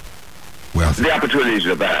this earth. Wealthy. The opportunities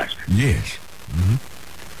are vast. Yes.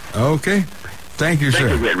 Okay. Thank you, sir.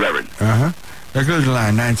 Thank you, Great Reverend. That goes to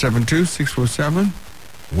line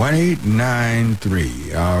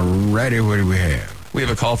 972-647-1893. All righty, what do we have? We have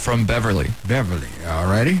a call from Beverly. Beverly, all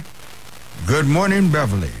righty. Good morning,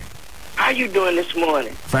 Beverly. How you doing this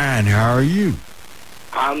morning? Fine, how are you?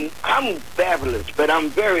 I'm fabulous, but I'm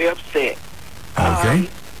very upset. Okay.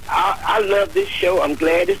 I love this show. I'm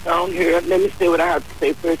glad it's on here. Let me say what I have to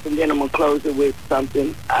say first, and then I'm gonna close it with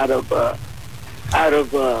something out of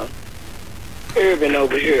Irvin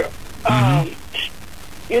over here.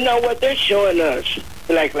 You know what? They're showing us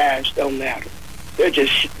Black lives don't matter. They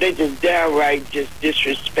just downright just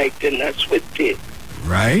disrespecting us with this.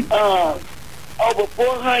 Right. Over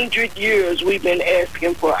 400 years we've been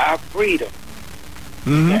asking for our freedom.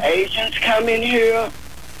 The Asians come in here.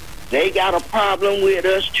 They got a problem with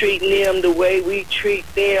us treating them the way we treat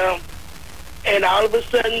them. And all of a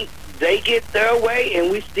sudden, they get their way, and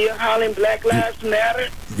we still hollering Black Lives Matter.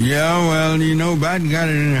 Yeah, well, you know, Biden got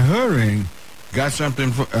it in a hurry. Got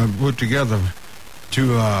something put together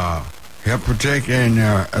to help protect and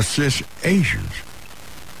assist Asians.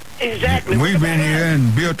 Exactly. We've been here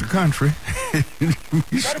and built the country.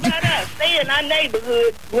 What about us? They in our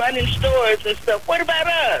neighborhood running stores and stuff. What about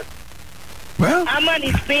us? Well, our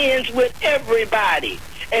money spends with everybody,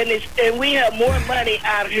 and we have more money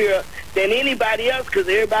out here than anybody else because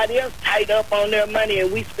everybody else tied up on their money,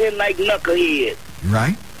 and we spend like knuckleheads.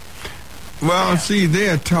 Right. Well, see,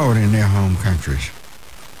 they're taught in their home countries,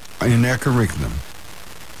 in their curriculum,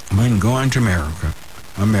 when going to America,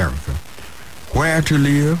 where to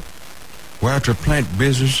live, where to plant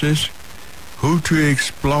businesses, who to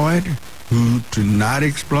exploit, who to not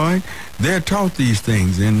exploit. They're taught these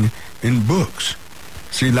things in books.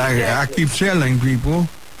 See, like I keep telling people,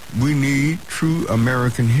 we need true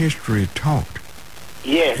American history taught.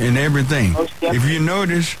 Yes. And everything. If you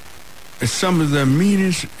notice, some of the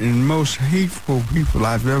meanest and most hateful people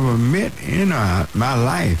I've ever met in my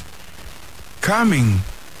life coming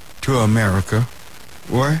to America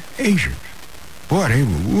were Asians. Boy, they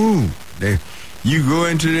were, you go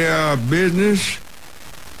into their business,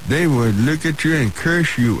 they would look at you and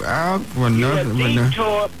curse you out for nothing.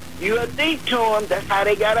 You're a thief to them. That's how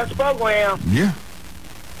they got us programmed. Yeah.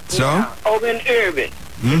 So? Yeah, over in Irving.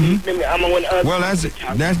 Mm-hmm. Well,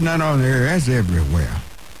 that's not on there. That's everywhere.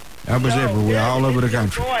 That was everywhere, all over the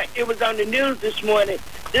country. Boy, it was on the news this morning.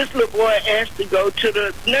 This little boy asked to go to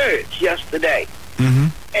the nurse yesterday. Mm-hmm.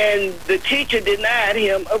 And the teacher denied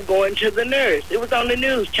him of going to the nurse. It was on the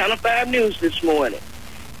news, Channel 5 News this morning.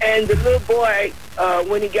 And the little boy,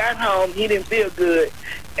 when he got home, he didn't feel good.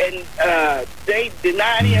 And they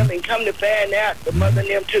denied him, and come to find out, the mother and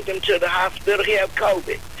them took him to the hospital. He had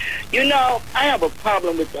COVID. You know, I have a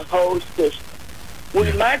problem with the whole system.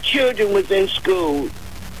 When my children was in school,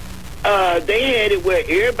 they had it where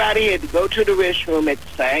everybody had to go to the restroom at the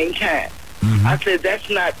same time. Mm-hmm. I said, that's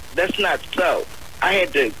not so. I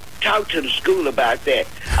had to talk to the school about that.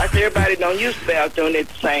 I said, everybody don't use the bathroom at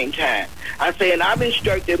the same time. I said, and I've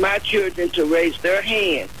instructed my children to raise their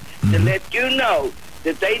hands to let you know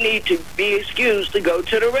that they need to be excused to go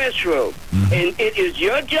to the restroom. Mm-hmm. And it is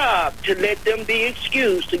your job to let them be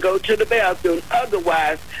excused to go to the bathroom.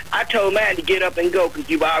 Otherwise, I told mine to get up and go because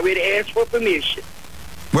you've already asked for permission.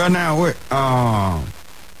 Well, now, what?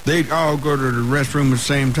 They all go to the restroom at the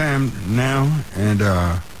same time now, and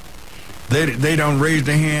they don't raise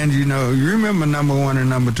their hands. You know, you remember number 1 and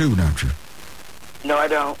number 2, don't you? No, I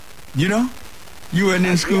don't. You know? You wasn't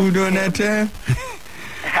in school during that time?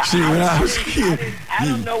 See, when I was a kid,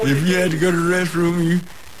 if you had to go to the restroom,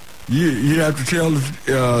 you have to tell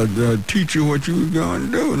the teacher what you were going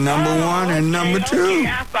to do. Number 1 and number 2. Okay,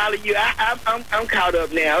 I follow you. I'm caught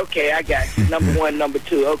up now. Okay, I got you. Number 1, number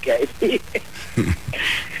 2. Okay.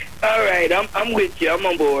 All right, I'm with you. I'm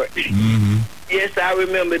on board. Mm-hmm. Yes, I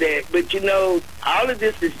remember that. But, you know, all of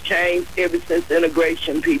this has changed ever since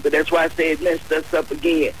integration, people. That's why I say it messed us up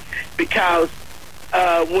again. Because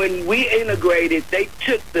when we integrated, they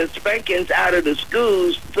took the spankings out of the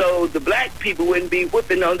schools so the black people wouldn't be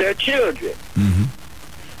whipping on their children. Mm-hmm.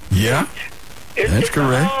 Yeah, that's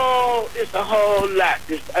correct. It's a whole lot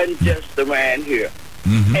that's unjust around here.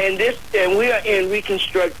 Mm-hmm. And we are in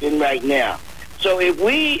reconstructing right now. So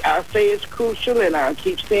I'll say it's crucial, and I'll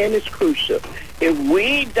keep saying it's crucial. If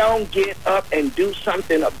we don't get up and do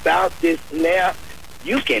something about this now,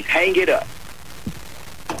 you can hang it up.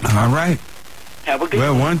 All right. Have a good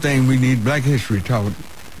Well, one thing we need Black History taught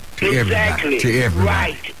to everybody. To everybody.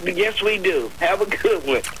 Right. Yes, we do. Have a good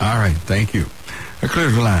one. All right. Thank you. Clear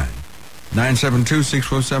the line.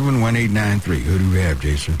 972-647-1893. Who do we have,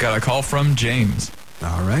 Jason? Got a call from James.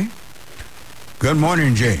 All right. Good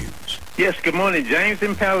morning, James. Yes, good morning. James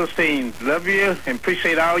in Palestine. Love you and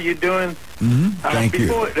appreciate all you're doing. Mm-hmm. Thank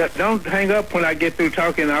you. Don't hang up when I get through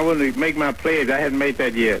talking. I want to make my pledge. I hadn't made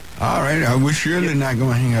that yet. All right. We're surely not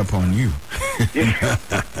going to hang up on you.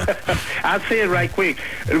 I'll say it right quick.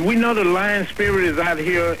 We know the lion spirit is out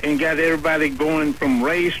here and got everybody going from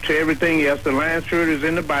race to everything else. The lion spirit is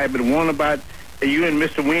in the Bible. The one about you and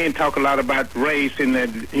Mr. Wynn talk a lot about race in that,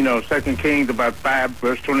 2 Kings about 5,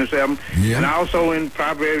 verse 27. Yeah. And also in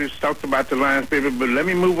Proverbs talks about the lion spirit. But let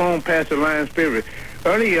me move on past the lion spirit.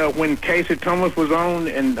 Earlier, when Casey Thomas was on,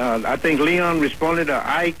 and I think Leon responded to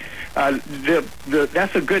Ike,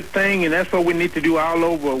 that's a good thing, and that's what we need to do all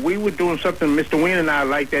over. We were doing something, Mr. Wynn and I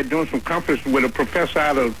like that, doing some conference with a professor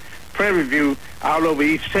out of Prairie View all over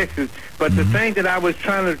East Texas. But the thing that I was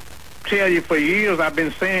trying to tell you for years, I've been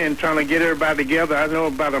saying, trying to get everybody together. I know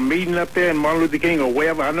about a meeting up there in Martin Luther King or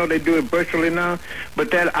wherever. I know they do it virtually now. But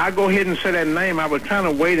that I go ahead and say that name. I was trying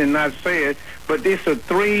to wait and not say it. But it's a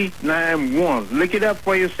 391. Look it up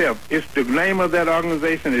for yourself. It's the name of that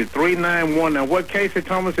organization is 391. Now, what Casey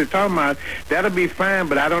Thomas is talking about, that'll be fine,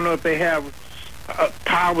 but I don't know if they have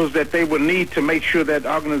powers that they would need to make sure that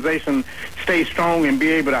organization stays strong and be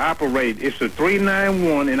able to operate. It's a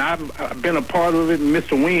 391, and I've been a part of it,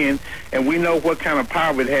 Mr. Wynn, and we know what kind of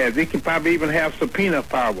power it has. It can probably even have subpoena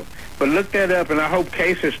power. But look that up, and I hope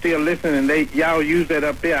Case is still listening, and y'all use that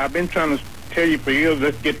up there. I've been trying to tell you for years,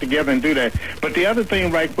 let's get together and do that. But the other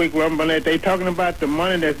thing right quick, Robert, they talking about the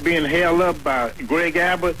money that's being held up by Greg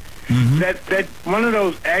Abbott. Mm-hmm. That one of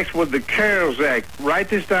those acts was the CARES Act. Write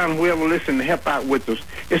this down, whoever listen, to help out with us.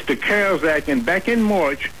 It's the CARES Act, and back in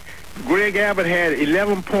March, Greg Abbott had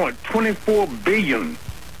 $11.24 billion,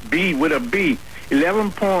 B with a B,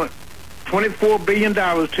 $11.24 billion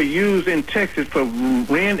to use in Texas for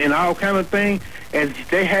rent and all kind of things, and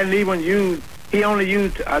they hadn't even used. He only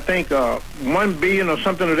used, I think, $1 billion or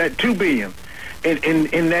something of that, $2 billion,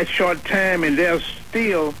 in that short time, and there's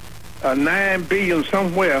still $9 billion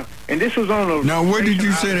somewhere, And this was on a... Now, what did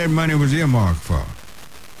you say that money was earmarked for?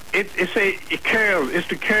 It's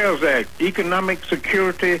the CARES Act, Economic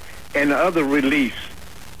Security and Other Relief.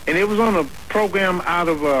 And it was on a program out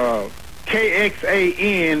of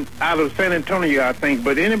KXAN out of San Antonio, I think.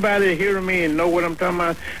 But anybody hearing me and know what I'm talking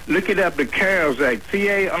about, look it up, the CARES Act,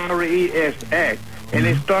 CARES Act. And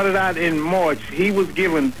it started out in March. He was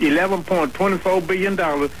given $11.24 billion.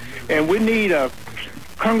 And we need the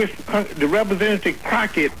Representative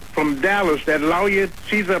Crockett from Dallas, that lawyer,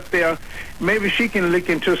 she's up there. Maybe she can look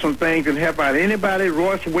into some things and help out. Anybody,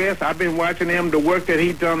 Royce West, I've been watching him, the work that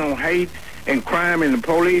he's done on hate and crime and the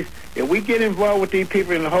police. If we get involved with these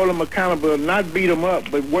people and hold them accountable, not beat them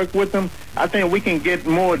up, but work with them, I think we can get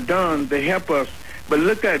more done to help us. But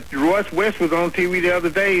look at Royce West was on TV the other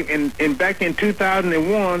day, and back in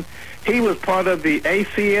 2001, he was part of the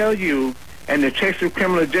ACLU and the Texas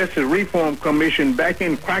Criminal Justice Reform Commission back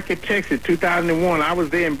in Crockett, Texas, 2001. I was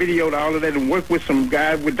there and videoed all of that and worked with some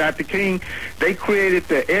guys with Dr. King. They created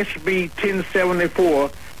the SB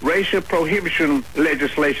 1074 racial prohibition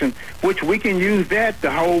legislation, which we can use that to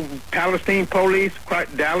hold Palestine police,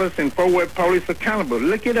 Dallas, and Fort Worth police accountable.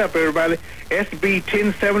 Look it up, everybody. SB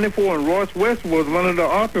 1074, and Royce West was one of the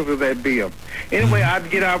authors of that bill. Anyway, I'd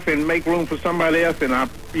get off and make room for somebody else, and I'm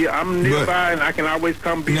nearby, and I can always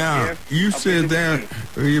come be now, here. You said there,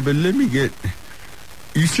 but let me get,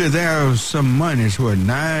 you said there was some money, it's what,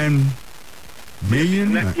 $9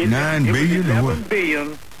 billion? $9 billion or what?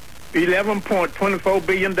 $11.24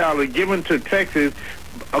 billion given to Texas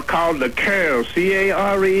called the CARES,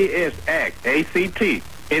 CARES Act, ACT,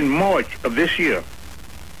 in March of this year.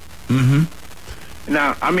 Mm-hmm.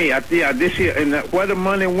 Now, this year, and where the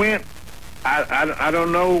money went, I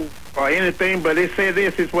don't know or anything, but it said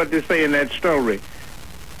this is what they say in that story.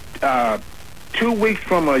 2 weeks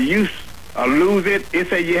from a use or lose it, it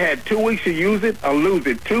said you had 2 weeks to use it or lose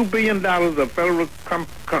it. $2 billion of federal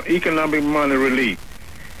economic money relief.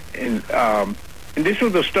 And this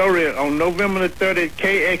was a story on November the 30th,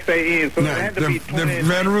 KXAN. So now, it had to be the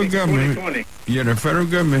federal government, 2020. Yeah, the federal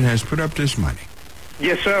government has put up this money.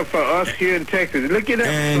 Yes, sir, for us here in Texas. Look it up.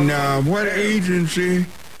 And what agency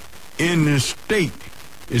in the state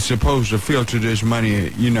is supposed to filter this money,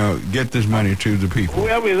 get this money to the people?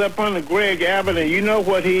 Whoever is up under Greg Abbott, and you know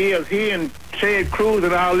what he is. He and Ted Cruz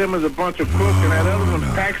and all them is a bunch of crooks, and that other one,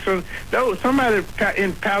 Paxton. Somebody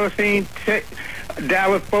in Palestine,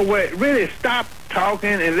 Dallas, Fort Worth, really stop talking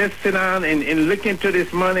and let's sit down and look into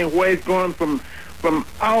this money and where it's going from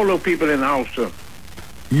all those people in Austin.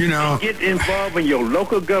 Get involved in your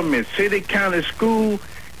local government, city, county, school,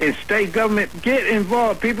 and state government. Get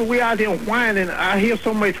involved. People, we out here whining. I hear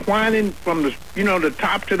so much whining from the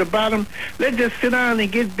top to the bottom. Let's just sit down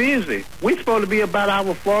and get busy. We're supposed to be about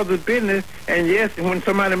our father's business. And yes, when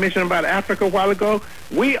somebody mentioned about Africa a while ago,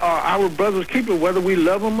 we are our brother's keeper, whether we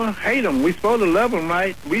love them or hate them. We're supposed to love them,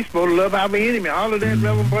 right? We're supposed to love our enemy. All of that,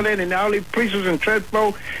 Reverend Burnett, and all these preachers and church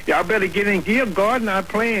folk, y'all better get in gear. God not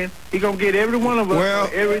playing. He going to get every one of us,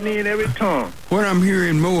 every knee and every tongue. What I'm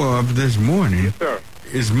hearing more of this morning, yes, sir,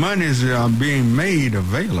 is monies are being made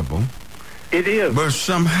available. It is. But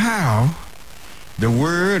somehow, the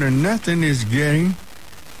word or nothing is getting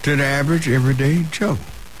to the average everyday Joe.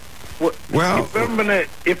 Well, remember that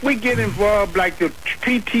if we get involved like the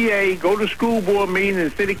PTA, go to school board meetings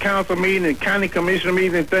and city council meetings and county commissioner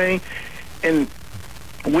meetings and things, and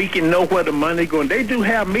we can know where the money going. They do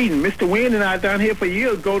have meetings. Mr. Wynn and I down here for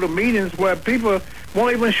years go to meetings where people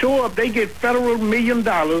won't even show up. They get federal $1 million,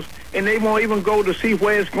 and they won't even go to see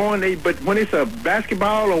where it's going. But when it's a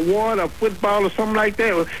basketball or water or football or something like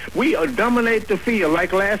that, we dominate the field.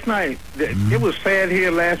 Like last night, it was sad here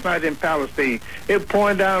last night in Palestine. It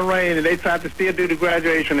pouring down rain, and they tried to still do the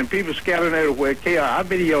graduation, and people scattered everywhere. Chaos. I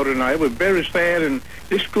videoed it now. It was very sad, and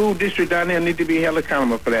this school district down there need to be held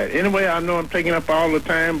accountable for that. Anyway, I know I'm taking up all the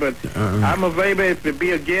time, but I'm available to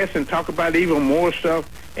be a guest and talk about even more stuff.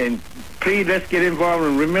 And please, let's get involved.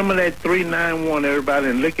 And remember that 391, everybody,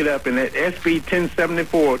 and look it up. And that SB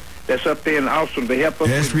 1074 that's up there in Austin to help us.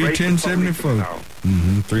 SB 1074.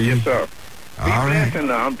 Yes, sir. All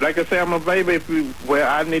right. Like I say, I'm available where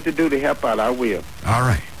I need to do to help out. I will. All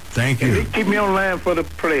right. Thank you. And keep me on line for the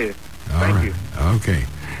prayer. Thank you. Okay.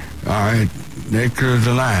 All right. That clears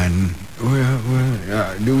the line.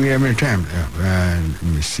 Well, do we have any time? Let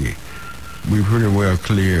me see. We pretty well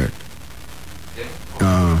cleared.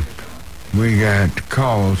 We got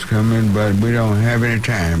calls coming, but we don't have any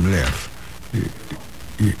time left.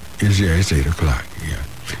 It's 8 o'clock.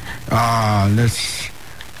 Yeah.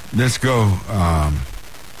 Let's go.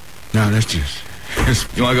 No, let's just.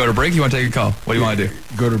 You want to go to break? You want to take a call? What do you want to do?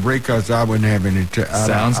 Go to break because I wouldn't have any time.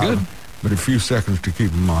 Sounds good. but a few seconds to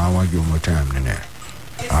keep them on. I want to give them more time than that.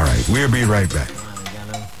 All right, we'll be right back.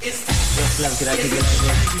 Here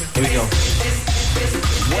we go.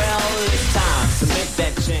 Well, it's time to make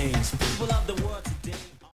that change. People of the world today.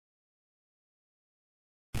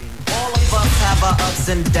 All of us have our ups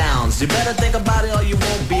and downs. You better think about it or you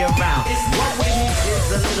won't be around. What we need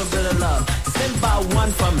is a little bit of love. Sent by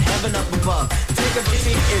one from heaven up above. Take a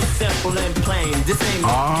pity, it's simple and plain. This ain't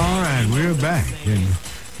All right, we're back and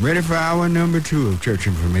ready for hour number 2 of Church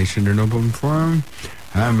Information and Open Forum.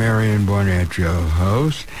 I'm Marion Barnett, your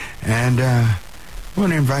host, and I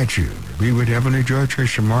want to invite you to be with Heavenly Joy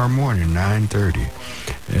Church tomorrow morning, 9:30.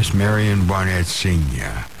 That's Marion Barnett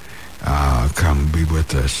Sr. Come be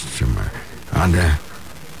with us on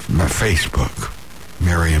my Facebook,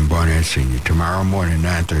 Marion Barnett Sr. Tomorrow morning,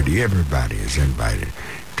 9:30. Everybody is invited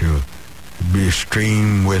to be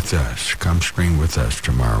stream with us. Come stream with us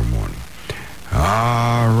tomorrow morning.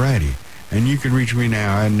 All righty. And you can reach me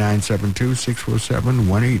now at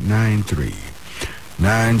 972-647-1893.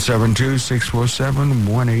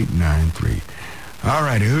 972-647-1893. All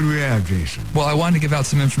righty, who do we have, Jason? Well, I wanted to give out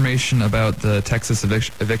some information about the Texas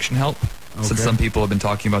eviction help, since some people have been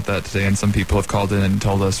talking about that today, and some people have called in and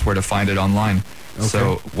told us where to find it online. Okay.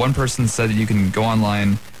 So one person said that you can go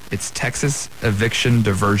online. It's Texas Eviction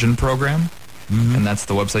Diversion Program, and that's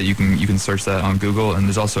the website. You can search that on Google, and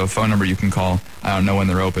there's also a phone number you can call. I don't know when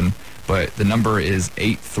they're open, but the number is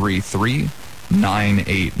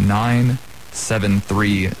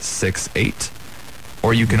 833-989-7368.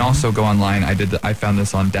 Or you can also go online. I found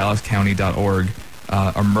this on DallasCounty.org,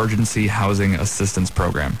 Emergency Housing Assistance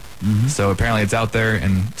Program. So apparently it's out there,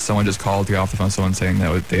 and someone just called, got off the phone with someone saying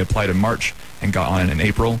that they applied in March and got on it in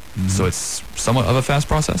April. So it's somewhat of a fast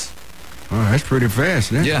process. Oh, that's pretty fast,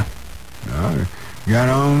 then. Yeah. Got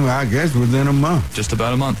on, I guess, within a month. Just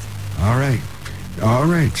about a month. All right.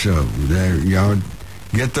 So there, y'all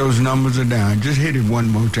get those numbers down. Just hit it one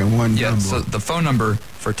more time. Yeah, so the phone number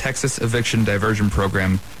for Texas Eviction Diversion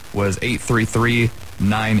Program was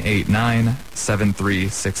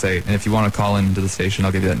 833-989-7368. And if you want to call into the station,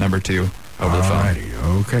 I'll give you that number too over the phone. Alrighty,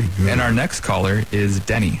 okay, good. And our next caller is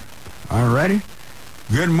Denny. Alrighty.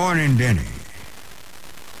 Good morning, Denny.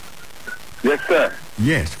 Yes, sir.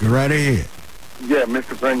 Yes, go right ahead. Yeah,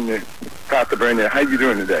 Mr. Brandon, Pastor Brandon, how you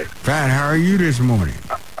doing today? Fine, how are you this morning?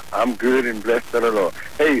 I'm good and blessed by the Lord.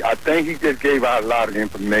 Hey, I think he just gave out a lot of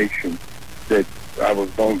information that I was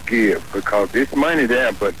going to give, because there's money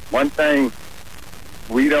there, but one thing,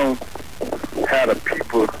 we don't have the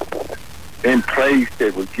people in place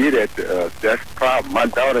that would get at us. That's the problem. My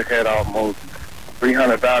daughter had almost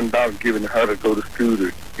 $300,000 given to her to go to school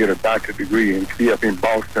to get a doctorate degree, and she up in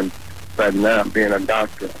Boston right now being a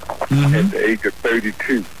doctor at the age of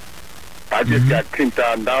 32. I just got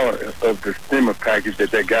 $10,000 of the stimulus package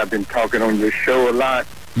that guy been talking on your show a lot.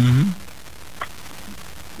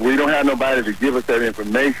 We don't have nobody to give us that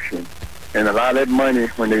information, and a lot of that money,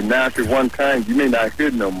 when they announce it one time, you may not hear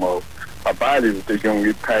no more about it if they're going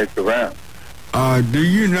to get passed around. Do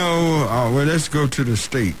you know, well, let's go to the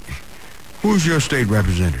state. Who's your state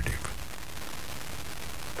representative?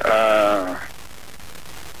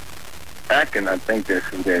 Atkins, I think that's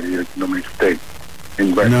who that is, no mistake.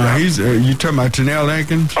 No, he's, you talking about Tanel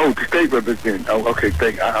Atkins? Oh, the state representative. Oh, okay,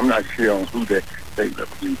 I'm not sure on who that state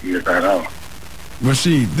representative is right now. Well,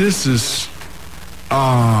 see, this is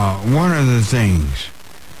one of the things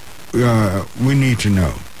we need to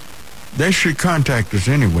know. They should contact us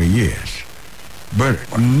anyway, yes. But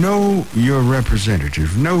know your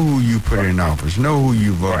representatives. Know who you put in office. Know who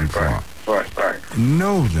you voted for. Right.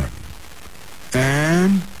 Know them.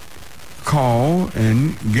 And call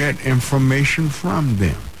and get information from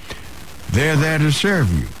them. They're there to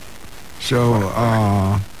serve you. So,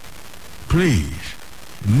 please,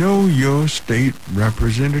 know your state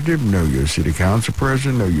representative, know your city council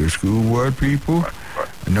person, know your school board people,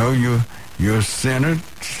 know your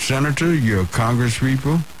senator, your congress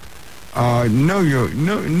people. Know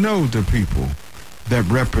the people that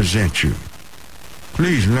represent you.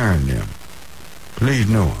 Please learn them. Please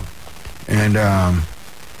know them. And,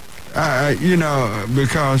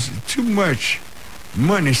 because too much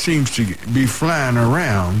money seems to be flying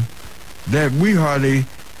around that we hardly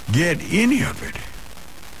get any of it.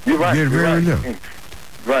 You're right. Get very little.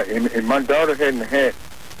 Right, and my daughter hadn't had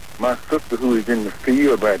my sister who is in the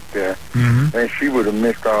field right there, and she would have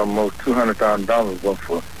missed almost $200,000 worth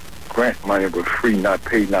of grant money was free, not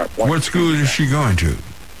paid, not one. What school is she going to?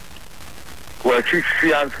 Well, she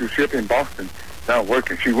obviously she's in Boston, not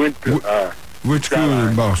working. She went to which school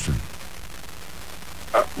in Boston?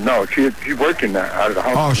 No, she's working now out of the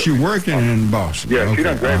hospital. Oh, she's working in Boston. Yeah, okay. She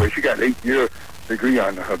done graduated. She got an 8-year degree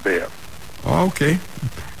under her belt. Okay.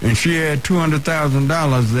 And she had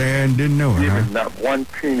 $200,000 there and didn't know it, huh? Even not one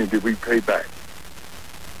penny did we pay back.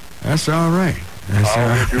 That's all right. That's All all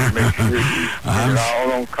we do is make sure we I'm- get it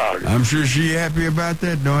all on college. I'm sure she happy about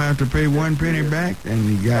that. Don't have to pay one penny back, and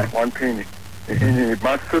you got Not one penny. And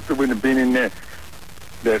my sister wouldn't have been in that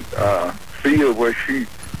field where she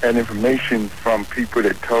had information from people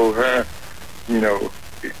that told her, you know,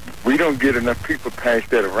 we don't get enough people pass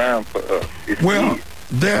that around for us. It's Well, needed.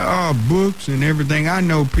 there are books and everything. I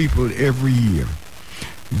know people every year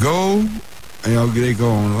go, they go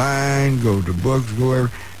online, go to books, go every,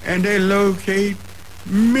 and they locate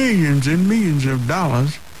millions and millions of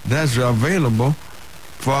dollars that's available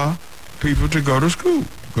for people to go to school,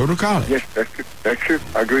 go to college. Yes, that's true.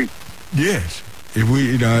 I agree. Yes, if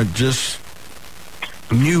we just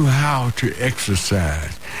knew how to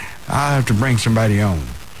exercise. I'll have to bring somebody on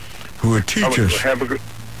who will teach us. Have a great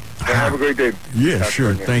day. Yeah, Dr.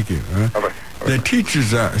 sure. Smith. Thank you. Bye-bye. That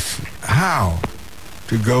teaches us how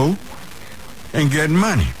to go and get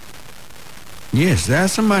money. Yes,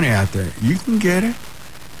 there's some money out there. You can get it.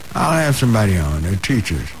 I'll have somebody on that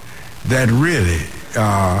teaches that really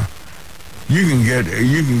you can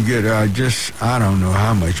get just I don't know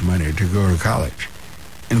how much money to go to college.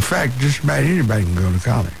 In fact, just about anybody can go to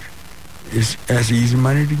college. That's easy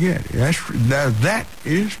money to get. That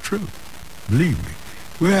is true. Believe me.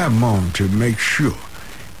 We have more to make sure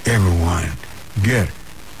everyone get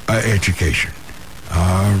an education.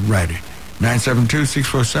 All righty.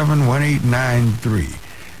 972-647-1893.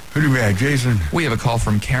 Who do we have, Jason? We have a call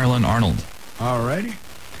from Carolyn Arnold. All righty.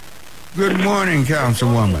 Good morning,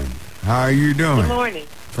 Councilwoman. How are you doing? Good morning.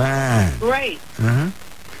 Fine. Great.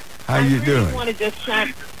 How you doing?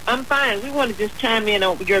 I'm fine. We want to just chime in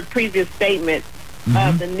on your previous statement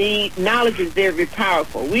of the need. Knowledge is very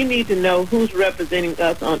powerful. We need to know who's representing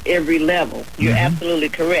us on every level. You're absolutely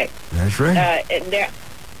correct. That's right. And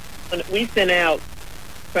we send out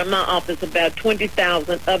from my office about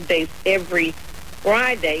 20,000 updates every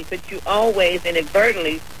Friday, but you always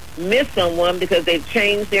inadvertently miss someone because they've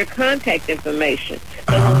changed their contact information.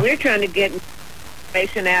 So when we're trying to get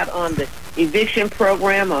information out on the eviction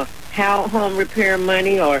program or home repair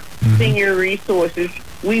money or senior resources,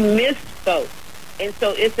 we miss folks. And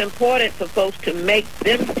so it's important for folks to make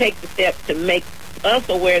them take the steps to make us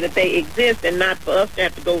aware that they exist and not for us to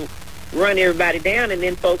have to go run everybody down and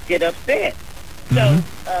then folks get upset. So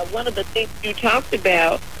one of the things you talked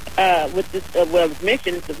about with this, was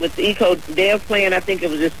mentioned with the Eco-Dev plan, I think it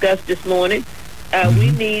was discussed this morning,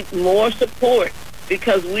 we need more support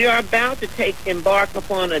because we are about to embark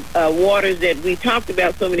upon waters that we talked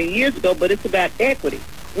about so many years ago, but it's about equity.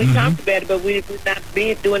 We talked about it, but we're not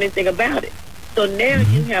doing anything about it. So now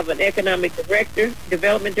you have an economic director,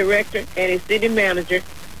 development director, and a city manager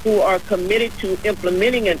who are committed to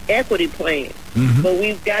implementing an equity plan. But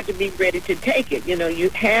we've got to be ready to take it. You know, you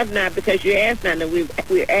have not because you asked not.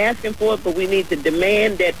 We're asking for it, but we need to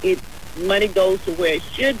demand that money goes to where it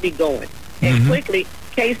should be going. And quickly,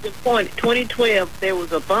 case in point, 2012, there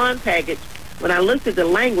was a bond package. When I looked at the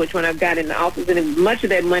language when I got in the office, and much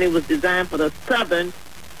of that money was designed for the southern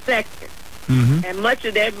sector. And much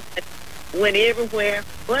of that went everywhere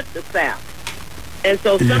but the South. And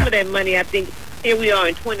so some of that money, I think, here we are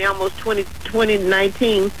in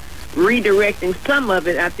 2019, redirecting some of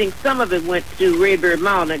it. I think some of it went to Redbird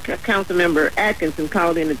Mall, and Councilmember Atkinson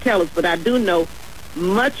called in to tell us, but I do know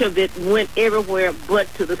much of it went everywhere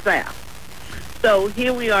but to the South. So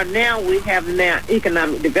here we are now. We have now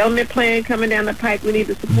economic development plan coming down the pike we need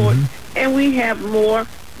to support, and we have more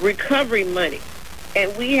recovery money.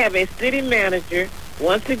 And we have a city manager,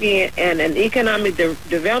 once again, and an economic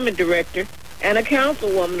development director, and a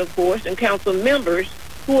councilwoman, of course, and council members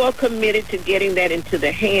who are committed to getting that into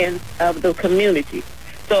the hands of the community.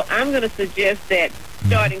 So I'm going to suggest that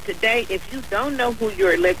starting today, if you don't know who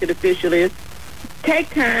your elected official is,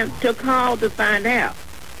 take time to call to find out.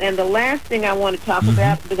 And the last thing I want to talk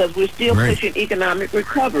about, because we're still pushing economic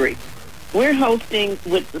recovery, we're hosting,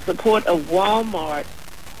 with the support of Walmart,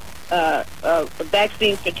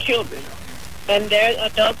 vaccines for children. And they're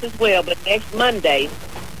adults as well, but next Monday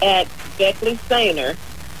at Beckley Sainer,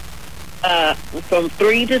 from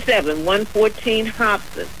 3 to 7, 114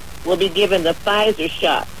 Hobson, will be given the Pfizer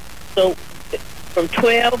shot. So from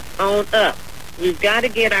 12 on up, we've got to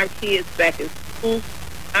get our kids back in school.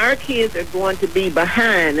 Our kids are going to be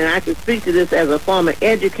behind, and I can speak to this as a former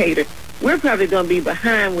educator. We're probably going to be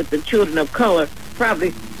behind with the children of color,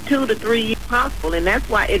 probably 2 to 3 years possible, and that's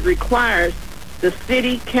why it requires the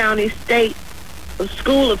city, county, state,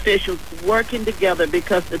 school officials working together,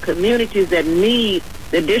 because the communities that need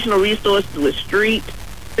the additional resources with streets,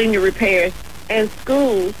 senior repairs, and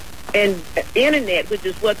schools And internet, which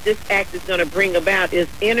is what this act is going to bring about, is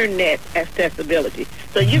internet accessibility.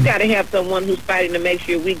 So you've got to have someone who's fighting to make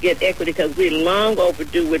sure we get equity, because we're long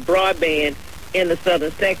overdue with broadband in the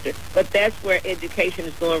southern sector. But that's where education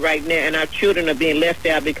is going right now, and our children are being left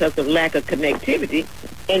out because of lack of connectivity.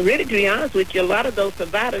 And really, to be honest with you, a lot of those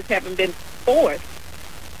providers haven't been forced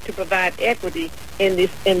to provide equity in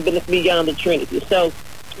this and beyond the Trinity. So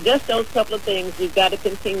just those couple of things we've got to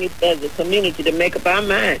continue as a community to make up our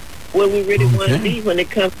mind where we really want to be when it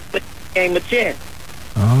comes to the game of chess.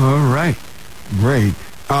 All right. Great.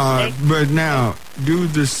 But now, do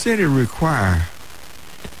the city require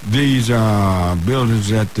these buildings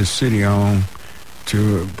that the city own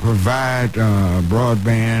to provide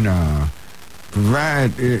broadband,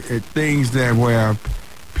 provide things that where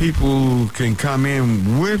people can come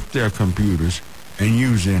in with their computers and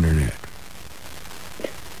use the internet?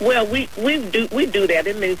 Well, we do that.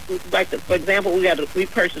 It means, like, for example, we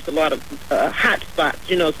purchased a lot of hot spots,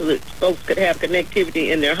 so that folks could have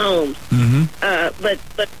connectivity in their homes.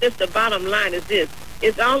 But just the bottom line is this: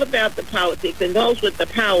 it's all about the politics, and those with the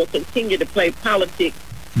power continue to play politics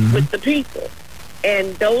with the people.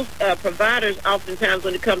 And those providers, oftentimes,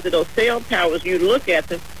 when it comes to those cell towers, you look at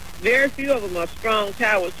them. Very few of them are strong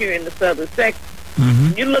towers here in the southern sector.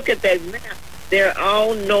 You look at that map. They're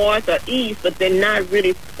all north or east, but they're not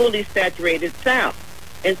really fully saturated south.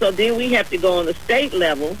 And so then we have to go on the state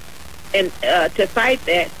level and to fight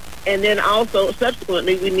that. And then also,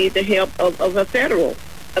 subsequently, we need the help of our federal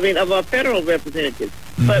representatives.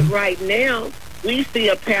 But right now, we see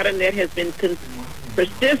a pattern that has been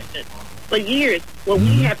persistent for years, where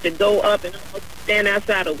we have to go up and stand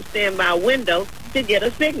outside or stand by a window to get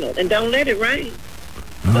a signal, and don't let it rain.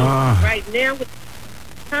 So right now, what's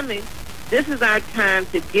coming, this is our time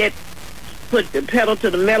to put the pedal to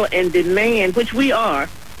the metal and demand, which we are,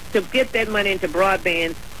 to get that money into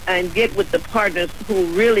broadband and get with the partners who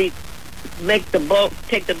really take the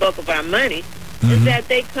bulk of our money, is that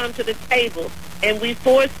they come to the table and we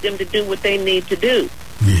force them to do what they need to do.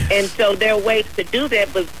 And so there are ways to do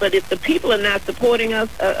that, but if the people are not supporting us,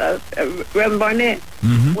 Reverend Barnett,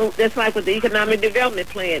 well, that's like with the economic development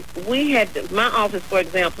plan. My office, for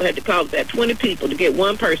example, had to call about 20 people to get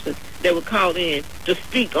one person that would call in to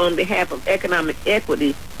speak on behalf of economic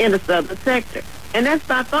equity in the southern sector. And that's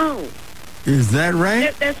by phone. Is that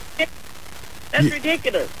right? That's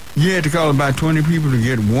ridiculous. You had to call about 20 people to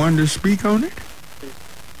get one to speak on it?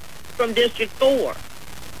 From District 4.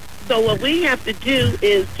 So what we have to do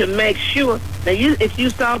is to make sure that if you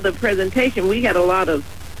saw the presentation, we had a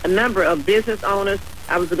number of business owners.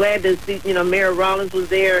 I was glad to see, Mayor Rollins was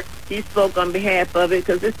there. He spoke on behalf of it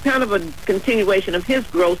because it's kind of a continuation of his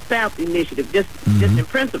Grow South initiative, just in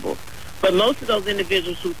principle. But most of those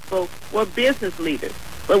individuals who spoke were business leaders.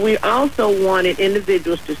 But we also wanted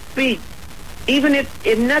individuals to speak. Even if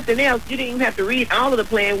nothing else, you didn't even have to read all of the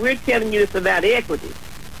plan. We're telling you it's about equity.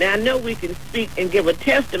 Now, I know we can speak and give a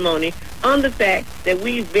testimony on the fact that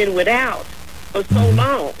we've been without for so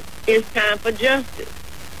long. It's time for justice.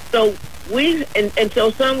 So so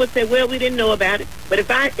some would say, well, we didn't know about it. But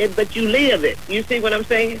but you live it. You see what I'm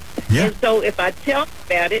saying? Yeah. And so if I tell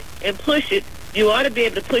about it and push it, you ought to be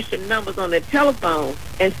able to push the numbers on the telephone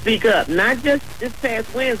and speak up. Not just this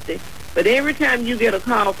past Wednesday, but every time you get a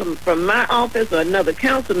call from my office or another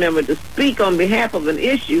council member to speak on behalf of an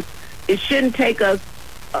issue, it shouldn't take us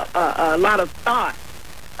a lot of thought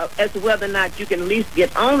as to whether or not you can at least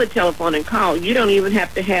get on the telephone and call. You don't even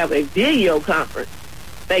have to have a video conference.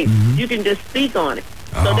 You can just speak on it.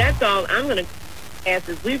 So that's all I'm going to ask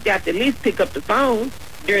is we've got to at least pick up the phone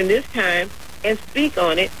during this time and speak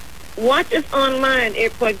on it. Watch us online,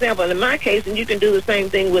 for example, in my case, and you can do the same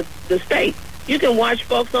thing with the state. You can watch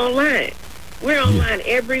folks online. We're online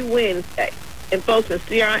every Wednesday, and folks can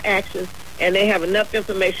see our actions, and they have enough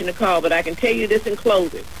information to call. But I can tell you this in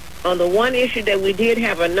closing. On the one issue that we did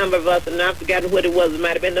have a number of us, and I've forgotten what it was, it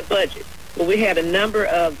might have been the budget, but we had a number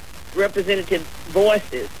of representative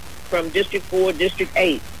voices from District 4, District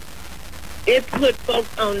 8. It put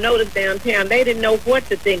folks on notice downtown. They didn't know what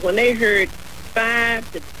to think when they heard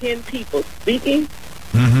 5 to 10 people speaking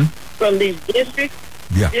from these districts,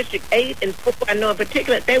 District 8 and 4, I know in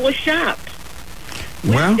particular, they were shocked.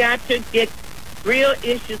 We've got to get real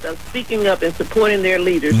issues of speaking up and supporting their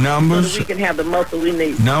leaders so that we can have the muscle we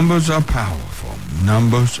need. Numbers are powerful.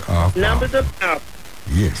 Numbers are powerful.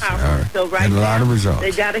 Yes, so right and a lot of results.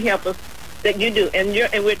 They got to help us. That you do,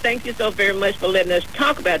 and we thank you so very much for letting us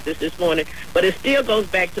talk about this morning. But it still goes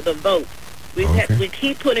back to the vote. We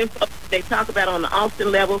keep putting. They talk about on the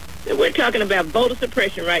Austin level. We're talking about voter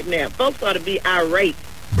suppression right now. Folks ought to be irate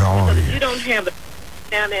because if you don't have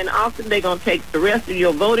down there in Austin, they're going to take the rest of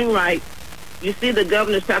your voting rights. You see the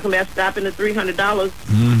governor's talking about stopping the $300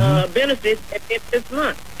 benefits at the end of this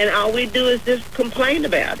month. And all we do is just complain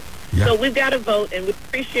about it. Yeah. So we've got to vote, and we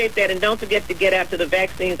appreciate that. And don't forget to get out to the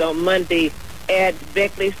vaccines on Monday at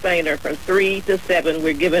Beckley Center from 3 to 7.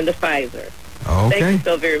 We're giving the Pfizer. Okay. Thank you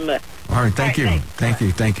so very much. All right, thank you.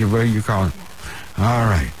 Thank you. Where are you calling? All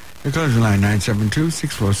right. The closing line,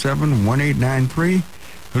 972-647-1893.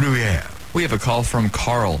 Who do we have? We have a call from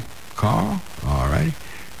Carl. Carl? All right.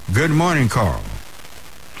 Good morning, Carl.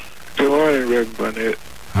 Good morning, Reverend Barnett.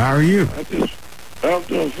 How are you? I'm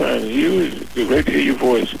doing fine. It's great to hear your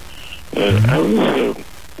voice. I was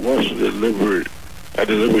once delivered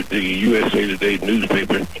the USA Today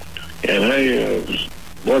newspaper, and I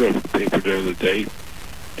bought a paper the other day,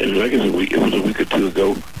 and it was a week or two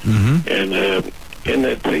ago, and in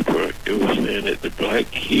that paper, it was saying that the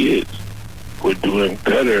black kids were doing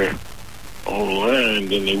better online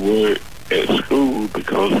than they were at school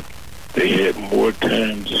because they had more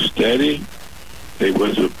time to study, they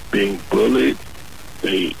wasn't being bullied,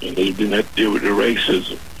 they didn't have to deal with the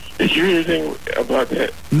racism. Did you hear anything about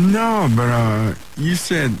that? No, but you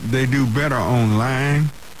said they do better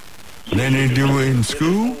online than they do in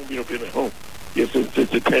school? Been at home. Yes, since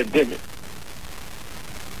the pandemic.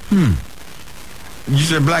 You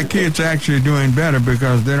said black kids are actually doing better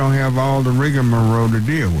because they don't have all the rigmarole to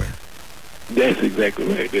deal with. That's exactly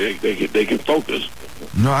right. They can focus.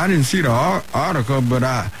 No, I didn't see the article, but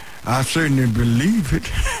I certainly believe it.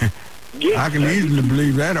 Yes, I can easily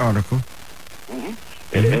believe that article.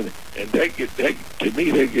 And that to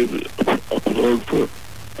me, that gives a plug for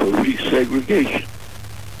resegregation.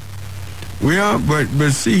 Well, but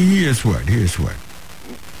see, here's what.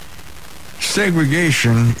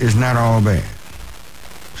 Segregation is not all bad.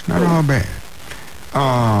 It's not all bad.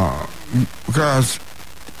 Because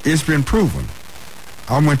it's been proven.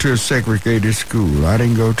 I went to a segregated school. I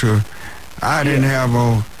didn't go to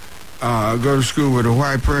school with a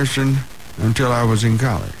white person until I was in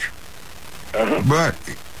college. But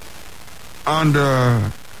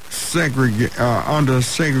under segregated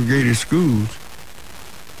schools,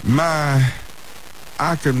 I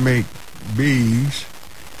could make B's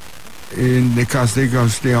because they're going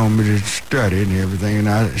to stay on me to study and everything.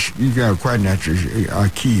 And you got quite naturally a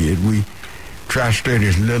kid. We try to study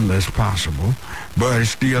as little as possible, but I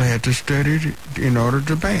still had to study in order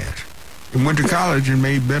to pass. And went to college and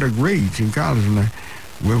made better grades in college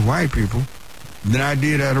with white people than I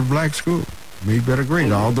did at a black school. Made better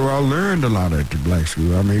grades. Although I learned a lot at the black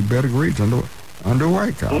school, I made better grades under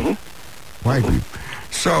white college. White people.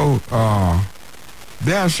 So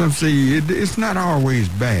there's something. It's not always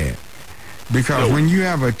bad, because when you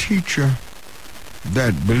have a teacher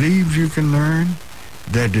that believes you can learn,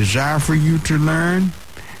 that desire for you to learn,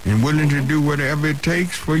 and willing to do whatever it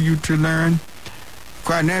takes for you to learn,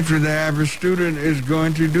 quite naturally the average student is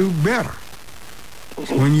going to do better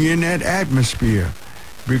when you're in that atmosphere,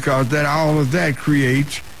 because all of that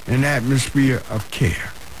creates an atmosphere of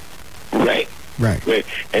care. Right.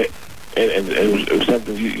 And it was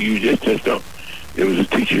something you just touched on. There was a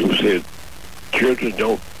teacher who said, "Children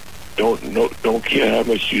don't care how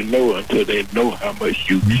much you know until they know how much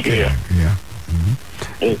you care." Yeah.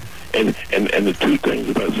 And the two things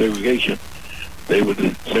about segregation,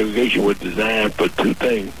 segregation was designed for two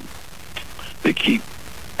things: to keep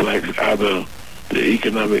blacks out of the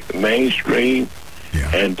economic mainstream,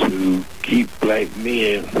 and to keep black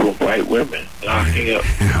men from white women. All right,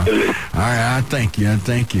 I thank you.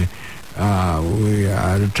 We are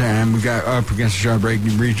out of time. We got up against the short break.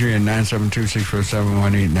 You reach here at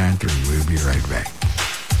 972-647-1893. We'll be right back.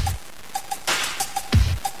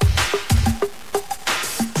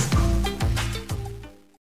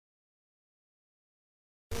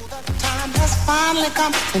 Finally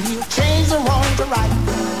come and he'll change the wrong to right.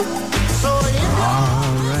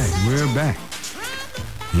 All right, we're back.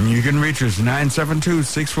 And you can reach us,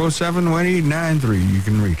 972-647-1893. You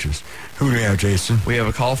can reach us. Who do we have, Jason? We have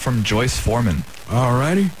a call from Joyce Foreman. All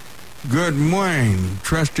righty. Good morning,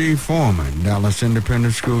 Trustee Foreman, Dallas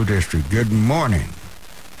Independent School District. Good morning.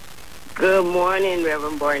 Good morning,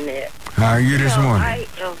 Reverend Barnett. How are you this morning?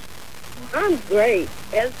 I'm great.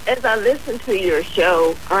 As I listen to your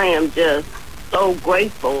show, I am just so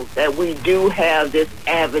grateful that we do have this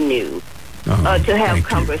avenue to have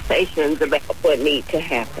conversations about what needs to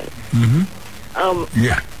happen.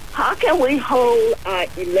 How can we hold our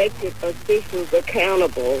elected officials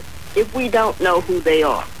accountable if we don't know who they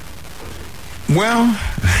are? Well,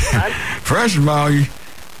 first of all,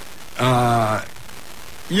 I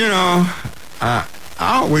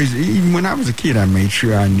always, even when I was a kid, I made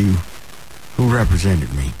sure I knew who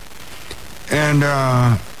represented me. And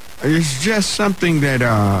it's just something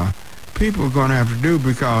that people are going to have to do,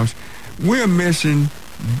 because we're missing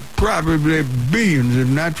probably billions, if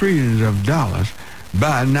not trillions of dollars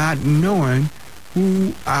by not knowing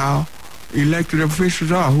who our elected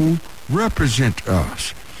officials are, who represent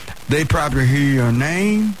us. They probably hear your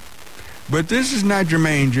name, but this is not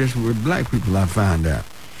germane just with black people, I found out.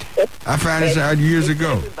 I found this out years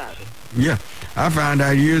ago. Yeah, I found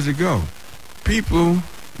out years ago. People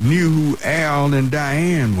knew who Al and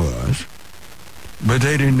Diane was, but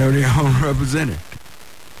they didn't know their own representative.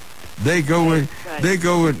 They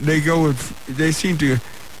seem to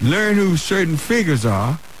learn who certain figures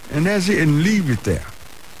are, and that's it, and leave it there.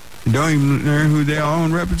 Don't even learn who their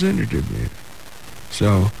own representative is.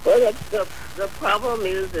 So. Well, the problem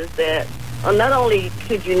is that not only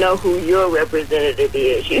should you know who your representative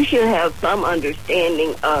is, you should have some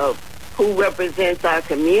understanding of who represents our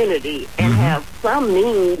community and have some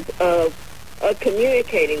means of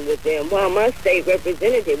communicating with them. While my state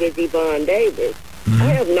representative is Yvonne Davis,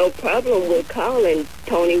 I have no problem with calling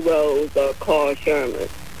Tony Rose or Carl Sherman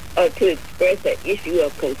to express an issue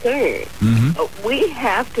of concern. We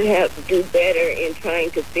have to do better in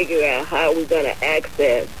trying to figure out how we're going to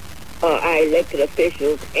access our elected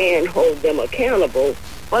officials and hold them accountable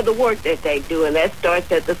for the work that they do. And that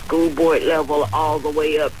starts at the school board level all the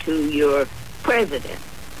way up to your president.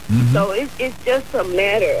 So it's just a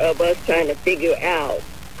matter of us trying to figure out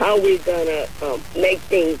how we're going to make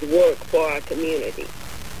things work for our community.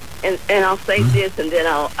 And I'll say this and then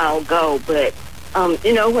I'll go, but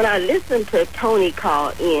you know, when I listen to Tony call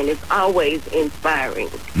in, it's always inspiring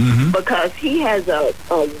because he has a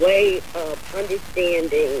way of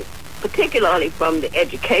understanding, particularly from the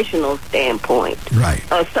educational standpoint,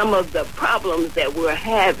 some of the problems that we're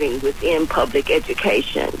having within public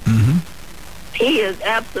education. He is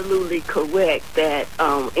absolutely correct that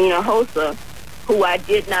Hinojosa, who I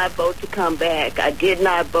did not vote to come back, I did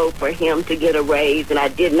not vote for him to get a raise, and I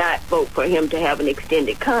did not vote for him to have an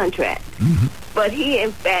extended contract. But he,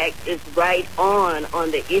 in fact, is right on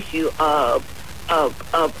the issue of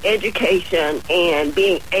education and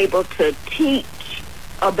being able to teach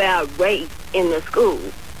about race in the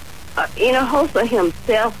schools. Hinojosa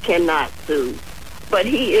himself cannot sue, but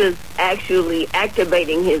he is actually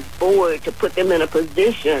activating his board to put them in a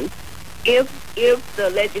position, if the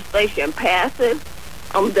legislation passes,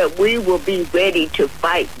 that we will be ready to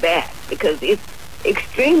fight back, because it's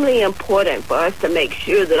extremely important for us to make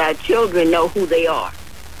sure that our children know who they are.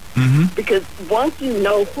 Because once you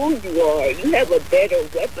know who you are, you have a better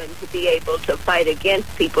weapon to be able to fight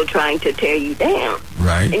against people trying to tear you down.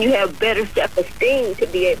 And you have better self-esteem to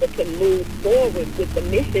be able to move forward with the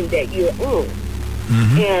mission that you're on.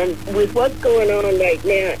 And with what's going on right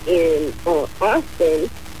now in Austin,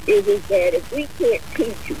 is that if we can't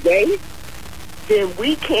teach race, then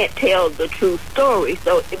we can't tell the true story.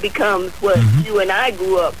 So it becomes what you and I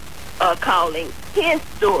grew up calling his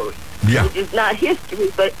story, which is not history,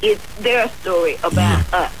 but it's their story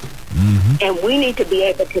about us. And we need to be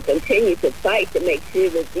able to continue to fight to make sure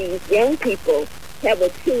that these young people have a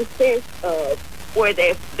true sense of where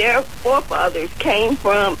their forefathers came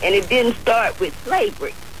from, and it didn't start with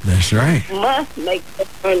slavery. That's right. We must make them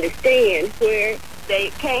understand where they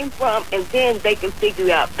came from, and then they can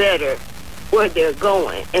figure out better where they're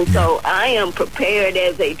going. And so I am prepared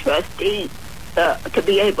as a trustee to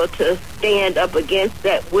be able to stand up against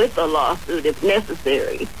that with a lawsuit if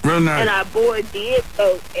necessary. And our board did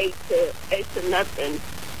vote 8-0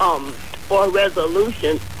 for a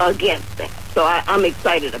resolution against that. So I'm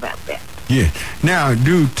excited about that. Now,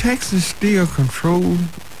 do Texas still control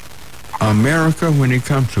America when it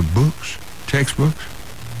comes to books, textbooks?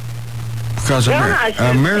 Because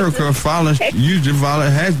America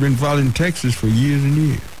has been following Texas for years and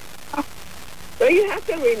years. Well, you have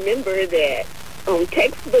to remember that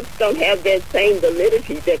textbooks don't have that same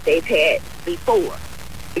validity that they've had before,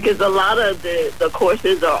 because a lot of the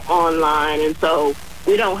courses are online, and so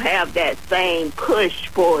we don't have that same push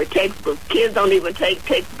for textbooks. Kids don't even take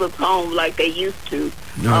textbooks home like they used to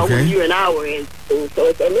when you and I were in school. So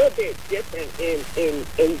it's a little bit different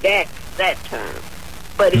in that term.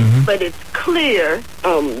 But it's clear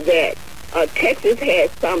that Texas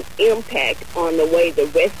has some impact on the way the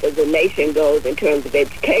rest of the nation goes in terms of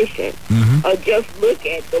education. Just look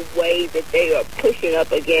at the way that they are pushing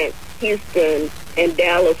up against Houston and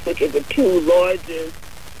Dallas, which are the two largest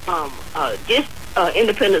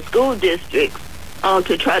independent school districts,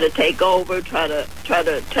 to try to take over, try to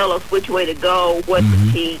tell us which way to go, what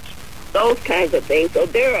to teach, those kinds of things. So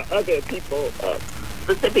there are other people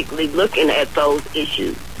specifically looking at those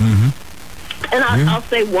issues. And I'll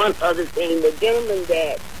say one other thing. The gentleman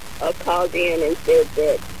that called in and said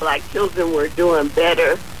that black children were doing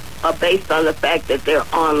better based on the fact that they're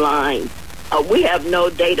online. We have no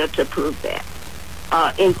data to prove that.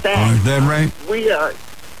 In fact, is that right? We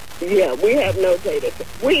have no data.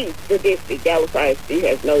 The district, Dallas ISD,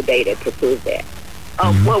 has no data to prove that.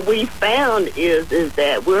 What we found is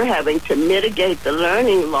that we're having to mitigate the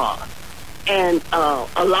learning loss, and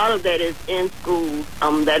a lot of that is in schools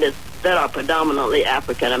that are predominantly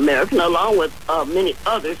African American, along with many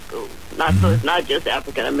other schools. So it's not just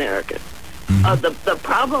African American. The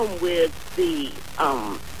problem with the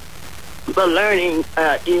learning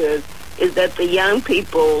is that the young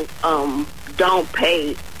people don't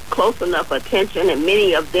pay close enough attention, and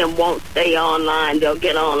many of them won't stay online. They'll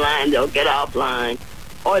get online, they'll get offline,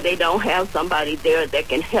 or they don't have somebody there that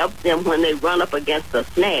can help them when they run up against a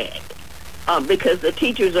snag, because the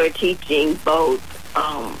teachers are teaching both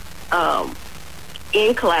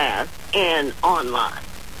in class and online.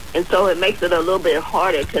 And so it makes it a little bit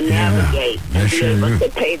harder to navigate and be able to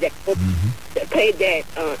pay that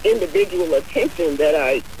individual attention that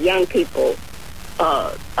our young people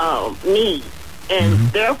need. And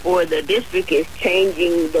therefore, the district is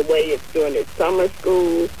changing the way it's doing its summer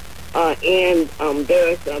school. We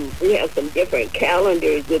have some different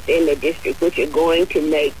calendars within the district, which are going to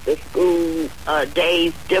make the school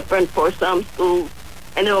days different for some schools.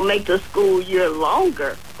 And it will make the school year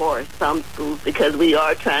longer for some schools, because we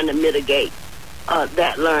are trying to mitigate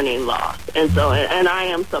that learning loss. And so, and I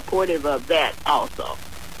am supportive of that also.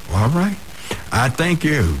 All right. I thank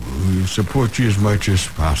you. We support you as much as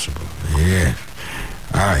possible. Yes.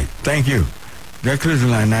 All right. Thank you. That clears the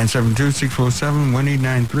line,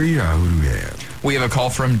 972-647-1893. Who do we have? We have a call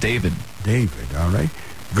from David. David, all right.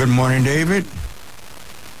 Good morning, David.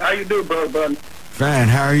 How you doing, Brother Button? Fine.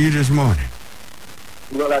 How are you this morning?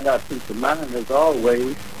 Well, I got peace of mind as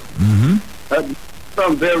always.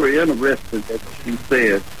 Something very interesting that she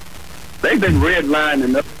said. They've been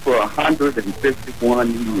redlining us for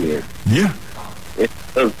 151 years. Yeah. It's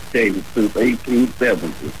dated since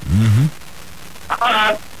 1870.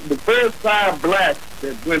 The first 5 blacks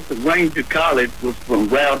that went to Ranger College was from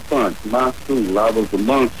Ralph Bunch, my school. I was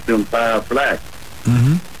amongst them 5 blacks.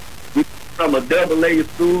 We from a AA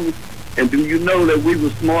school. And do you know that we were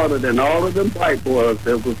smarter than all of them white boys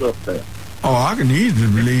that was up there? Oh, I can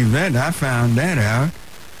easily believe that. I found that out.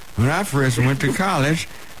 When I first went to college,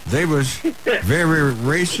 they was very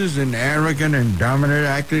racist and arrogant and dominant,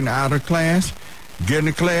 acting out of class, getting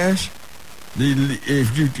to class.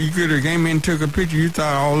 If you could have came in and took a picture, you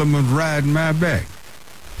thought all of them was riding my back.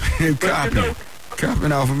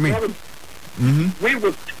 Copying off of me.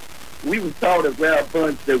 We were taught at Ralph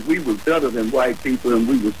Bunch that we were better than white people and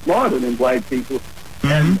we were smarter than white people.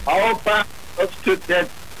 And all 5 of us took that.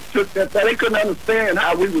 They couldn't understand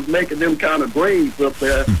how we was making them kind of grades up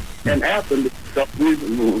there. And athletes,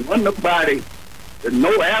 wasn't nobody,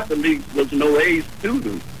 no athlete was no A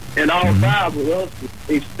student. And all 5 of us were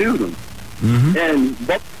A students. And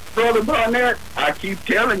Brother Barnett, I keep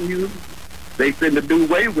telling you, they finna do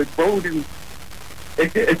away with voting.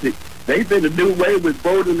 They finna do away with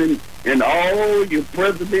voting, and all your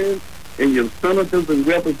presidents and your senators and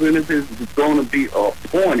representatives is going to be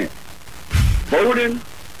appointed. Voting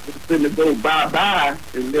is finna go bye-bye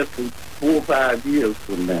in less than 4 or 5 years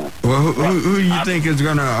from now. Well, who do you think is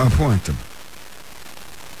going to appoint them?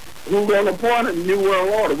 Who's going to appoint a New World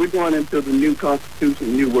Order? We're going into the new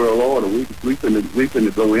Constitution, New World Order. We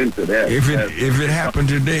finna go into that. If it happened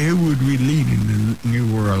today, who would be leading the New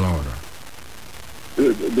World Order?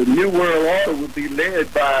 The New World Order would be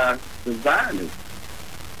led by the Zionists,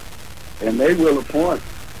 and they will appoint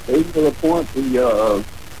the.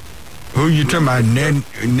 Who you talking about?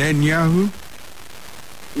 Netanyahu?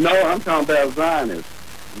 No, I'm talking about Zionists.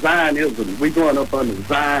 Zionism. We're going up under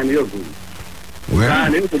Zionism. Well,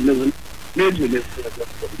 Zionism is a religion. It's a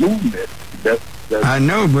movement. That's I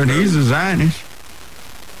know, but he's a Zionist.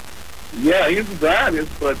 Yeah, he's a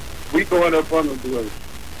Zionist, but we going up under the.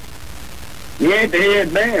 He ain't the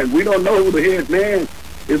head man. We don't know who the head man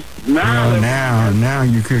is now. Well, now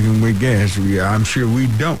you're cooking with gas. I'm sure we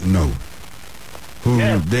don't know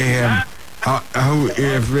who they have. Who,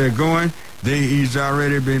 if they're going, he's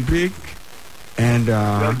already been picked. And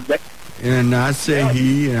I say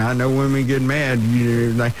he, and I know women get mad,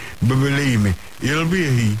 but believe me, it'll be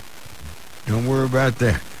a he. Don't worry about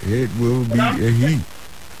that. It will be a he.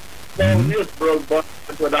 This, bro,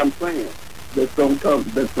 that's what I'm saying. That's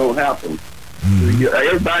gonna happen.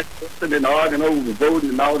 Everybody's listening and arguing over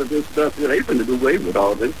voting and all of this stuff. They finna do away with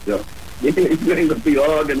all this stuff. You ain't gonna be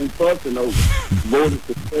arguing and fussing over voting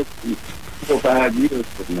for 4 or 5 years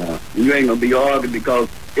from now. You ain't gonna be arguing because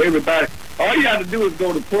everybody, All you have to do is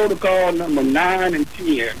go to protocol number 9 and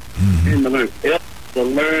 10 in the Learn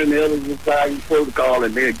Elders Society protocol,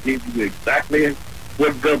 and they'll give you exactly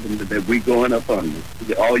what government that we're going up under.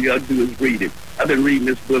 All you have to do is read it. I've been reading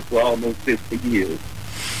this book for almost 50 years.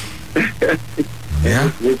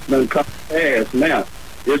 Yeah. It's going to come fast now.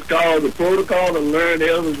 It's called the Protocol to Learn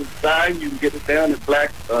Elders Society. You can get it down at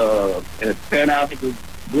at Pan Africa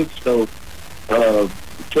bookstore.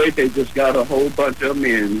 They just got a whole bunch of them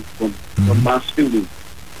in from my students.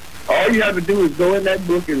 All you have to do is go in that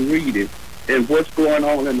book and read it, and what's going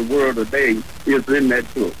on in the world today is in that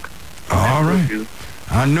book. All right.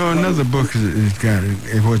 I know another book is got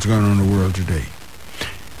what's going on in the world today.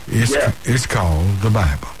 It's called the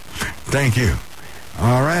Bible. Thank you.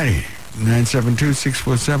 All righty.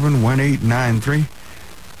 972-647-1893.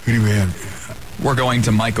 Who do we have? We're going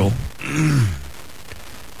to Michael.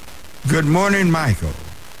 Good morning, Michael.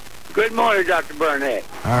 Good morning, Dr. Burnett.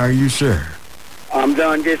 How are you, sir? I'm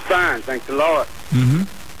doing just fine, thank the Lord. Mm-hmm.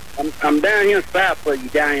 I'm down here in south of you,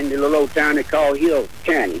 down in the little old town they call Hill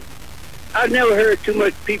County. I've never heard too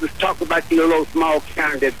much people talk about the little small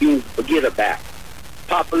county that's being forget about.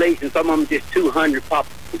 Population, some of them just 200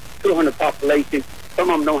 population. Some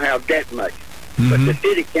of them don't have that much. But the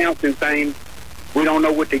city council thing, we don't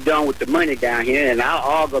know what they done with the money down here, and I'll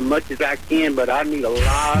argue as much as I can, but I need a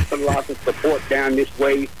lot of support down this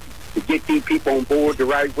way to get these people on board the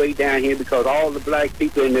right way down here, because all the black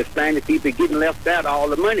people and the Spanish people are getting left out of all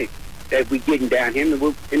the money that we getting down here, and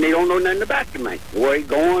they don't know nothing about the money. Where it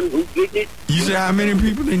going, who's getting it. You say how many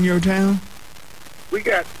people in your town? We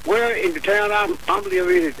got, in the town I'm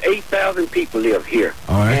living in, 8,000 people live here.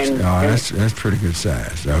 That's pretty good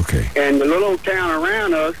size. Okay. And the little old town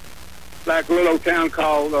around us, like a little old town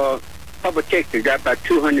called Public Texas, got about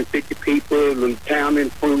 250 people. A little town in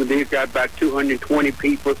Fruitvale got about 220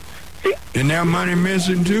 people. See, is there money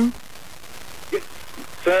missing too?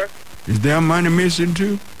 Sir? Is there money missing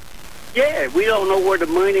too? Yeah, we don't know where the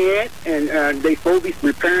money at, and they supposed to be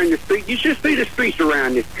repairing the streets. You should see the streets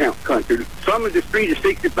around this country. Some of the streets are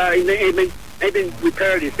 65, and they've been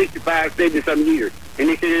repaired in 65, 70-some years, and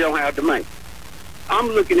they say they don't have the money. I'm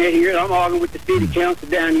looking at here, I'm arguing with the city council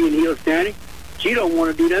down here in Hills County. She don't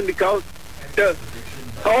want to do nothing because her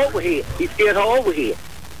overhead. He scared her overhead.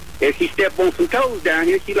 If she step on some toes down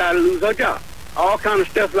here, she liable to lose her job. All kind of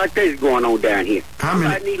stuff like that is going on down here.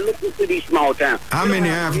 Somebody need to look into these small towns. How many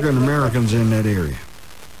African Americans in that area?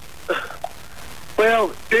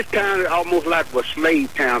 Well, this town is almost like a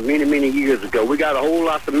slave town many years ago. We got a whole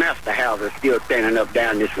lot of master houses still standing up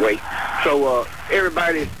down this way. So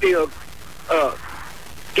everybody is still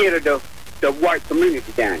scared of the white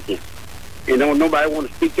community down here. You know, nobody want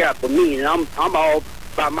to speak out for me. And I'm all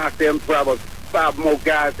by myself, probably 5 more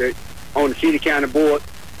guys that on the city county board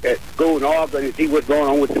that go and argue and see what's going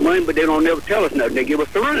on with the money, but they don't never tell us nothing. They give us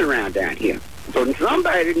the runaround down here. So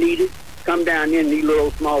somebody needed come down in these little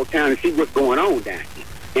small towns and see what's going on down here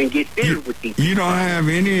and get filled with these. You don't have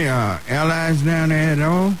any allies down there at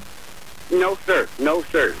all? No, sir. No,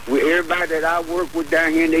 sir. Everybody that I work with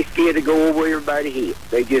down here, they scared to go over everybody's head.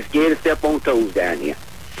 They just scared to step on toes down here.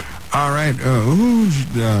 All right. Who's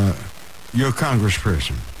your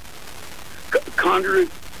congressperson? Congress.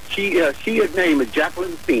 Her name is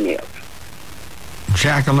Jacqueline Female.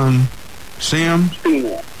 Jacqueline Sims?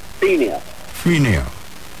 Female.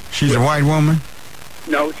 She's a white woman?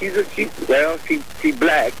 No, she's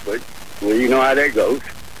black, but well, you know how that goes.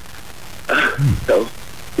 So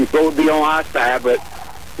she's supposed to be on our side, but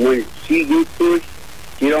when she gets pushed,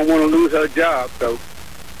 she don't want to lose her job.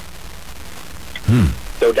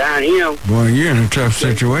 So down here, boy, you're in a tough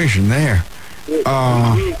situation there.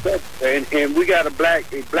 And we got black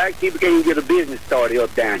people can't get a business started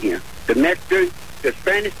up down here. The Mexicans, the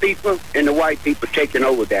Spanish people, and the white people taking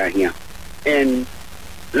over down here. And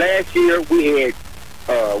last year we had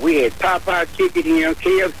Popeye Chicken here,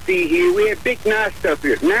 KFC here. We had big nice stuff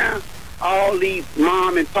here. Now all these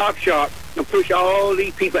mom and pop shops and push all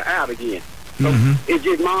these people out again. So it's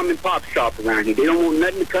just mom and pop shops around here. They don't want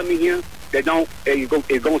nothing to come in here. They're going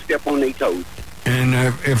to step on their toes. And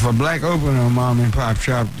if a black open a mom and pop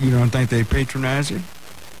shop, you don't think they patronize it?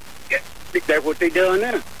 Yeah, that's what they done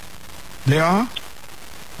now. They are?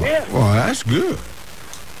 Yeah. Well, that's good.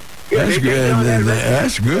 Yeah, that's good.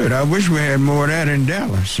 That's good. I wish we had more of that in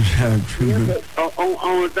Dallas. The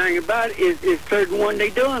only thing about it is certain one they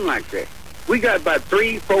doing like that. We got about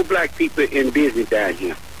 3-4 black people in business down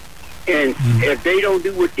here. And if they don't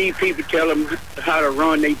do what these people tell them how to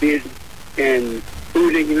run their business and who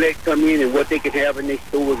they can let come in and what they can have in their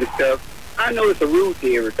stores and stuff. I know it's a rule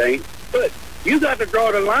to everything, but you got to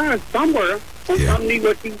draw the line somewhere on some of these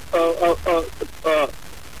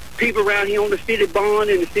people around here on the city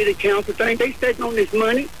bond and the city council thing, they sitting on this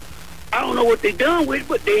money. I don't know what they done with it,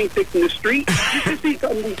 but they ain't fixing the street. You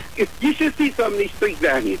should see some of these streets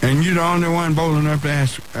down here. And you're the only one bold enough to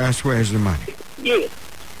ask where's the money. Yeah.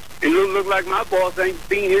 And it look like my boss ain't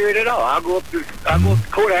being here at all. I go up to the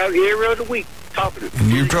courthouse every other week talking to them.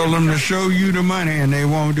 And you told them to show you the money, and they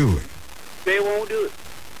won't do it. They won't do it.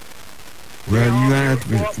 Well, you're going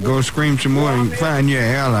to have to go scream some more and find your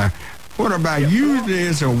ally. What about usually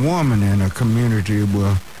it's a woman in a community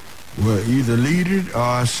will either lead it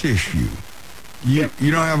or assist you. You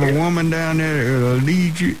don't have a woman down there that'll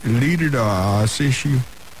lead it or assist you?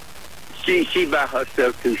 She by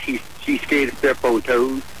herself, too. She's scared to step on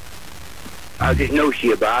toes. I just know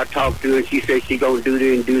she about. I talked to her, and she said she going to do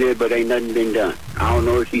this and do that, but ain't nothing been done. I don't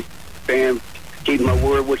know if she's keeping my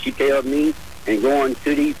word, what she tells me, and going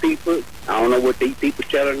to these people. I don't know what these people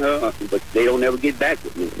telling her, but they don't ever get back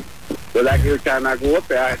with me. But like every time I go up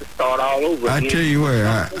there, I have to start all over again. I tell you what,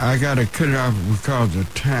 I got to cut it off because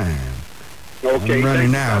of time. Okay, I'm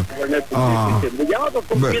running out. But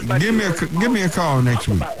give me a call next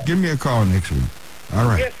week. Give me a call next week. All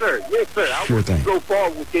right. Yes, sir. Yes, sir. Sure I want thing. you to go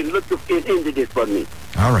forward and look into this for me.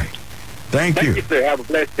 All right. Thank you. Thank you, sir. Have a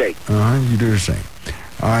blessed day. You do the same.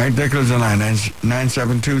 All right, that goes the line.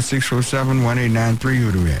 972-647-1893.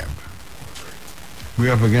 Who do we have?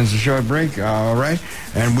 We're up against a short break. All right.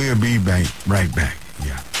 And we'll be right back.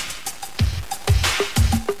 Yeah.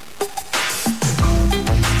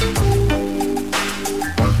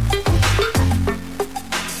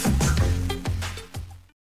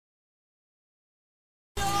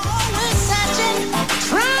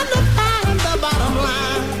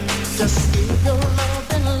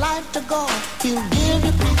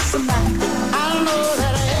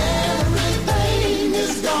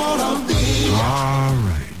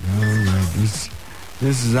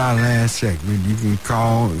 This is our last segment. You can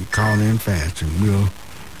call in fast, and we'll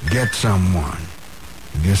get someone.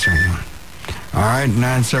 All right,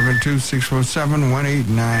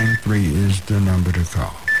 972-647-1893 is the number to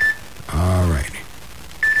call. All righty.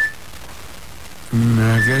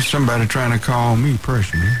 I guess somebody trying to call me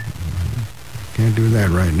personally. Can't do that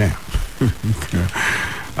right now.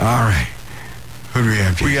 All right. Who do we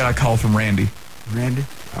have? We got a call from Randy. Randy?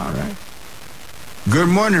 All right. Good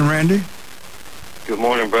morning, Randy. Good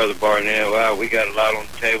morning, Brother Barnett. Wow, we got a lot on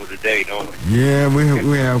the table today, don't we? Yeah, we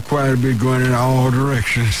have quite a bit going in all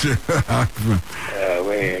directions. Man.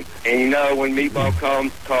 And you know, when Meatball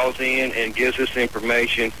calls in and gives us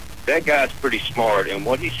information, that guy's pretty smart, and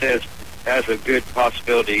what he says has a good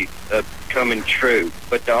possibility of coming true.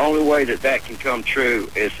 But the only way that can come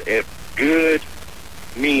true is if good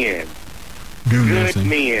men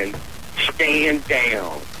stand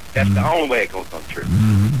down. That's the only way it's going to come true.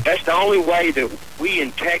 That's the only way that we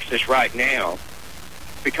in Texas right now,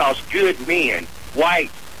 because good men,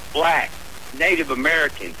 white, black, Native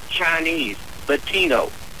American, Chinese,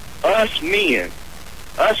 Latino, us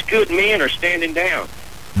good men are standing down.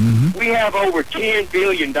 We have over $10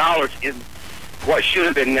 billion in what should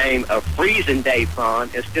have been named a freezing day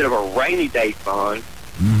fund instead of a rainy day fund,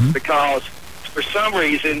 because for some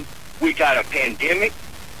reason we got a pandemic,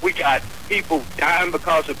 we got people dying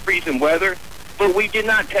because of freezing weather, but we did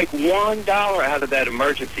not take $1 out of that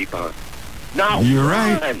emergency fund. Not You're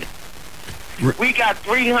one. right. We got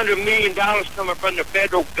 $300 million coming from the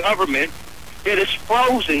federal government that is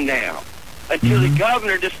frozen now until the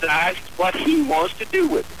governor decides what he wants to do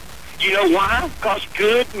with it. You know why? Because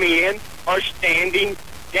good men are standing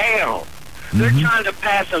down. They're trying to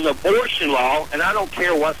pass an abortion law, and I don't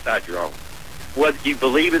care what side you're on. Whether you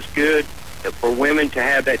believe it's good for women to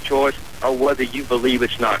have that choice or whether you believe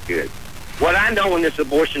it's not good. What I know in this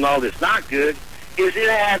abortion law that's not good is it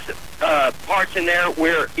has parts in there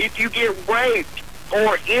where if you get raped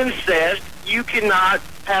or incest, you cannot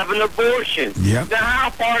have an abortion. Yep. Now, how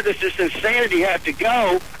far does this insanity have to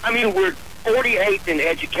go? I mean, we're 48th in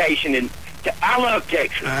education, and I love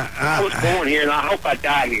Texas. I was born here, and I hope I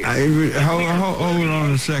die here. Hold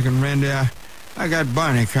on a second, Randy. I got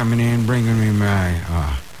Bonnie coming in, bringing me my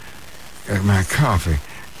coffee.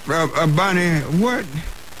 Bonnie, what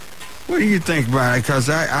do you think about it? Because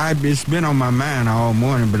it's been on my mind all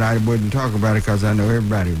morning, but I wouldn't talk about it because I know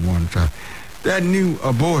everybody wants to talk. That new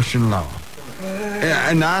abortion law.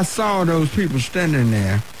 And I saw those people standing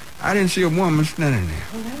there. I didn't see a woman standing there.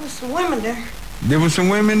 Well, there was some women there. There was some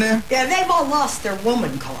women there? Yeah, they've all lost their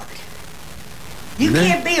woman card. You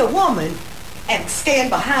can't be a woman and stand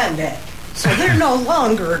behind that. So they no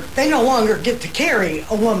longer get to carry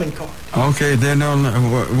a woman card. Okay, they don't.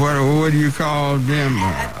 What do you call them?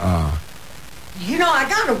 You know, I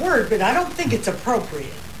got a word, but I don't think it's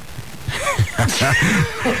appropriate.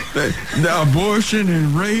 the abortion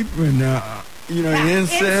and rape and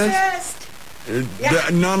incest.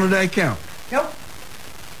 None of that count. Nope.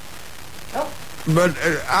 But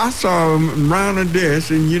I saw him round the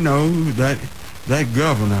desk, and that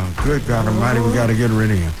governor. Good God Almighty, we got to get rid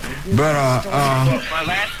of him. But my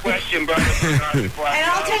last question, brother. And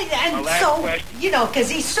I'll tell you, and so because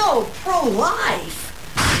he's so pro-life.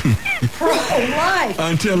 Pro-life.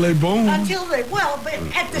 Until they boom. But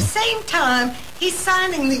at the same time, he's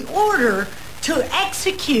signing the order to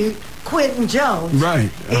execute Quentin Jones in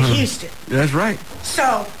Houston. That's right.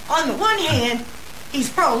 So, on the one hand, he's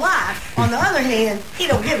pro-life. On the other hand, he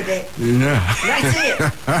don't give a damn. That's it.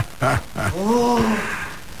 Oh.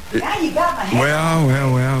 Now you got my head. Well,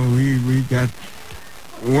 we got...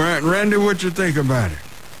 Randy, what you think about it?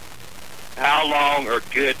 How long are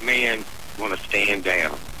good men going to stand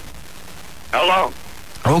down? How long?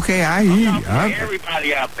 Okay, I hear you.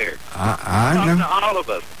 Everybody out there. I know. To all of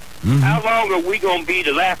us. Mm-hmm. How long are we going to be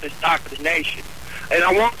the laughing stock of the nation? And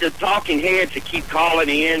I want the talking heads to keep calling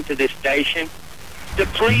in to this station to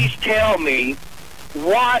please tell me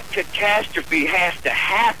what catastrophe has to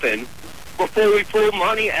happen before we pull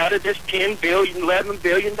money out of this $10 billion, $11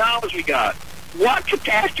 billion we got. What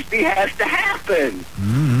catastrophe has to happen?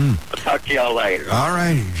 Mm-hmm. I'll talk to y'all later. All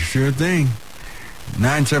right, sure thing.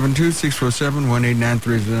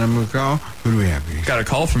 972-647-1893 is the number to call. Who do we have here? Got a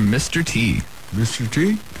call from Mr. T. Mr.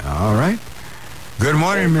 T? All right. Good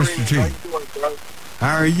morning, Mr. T.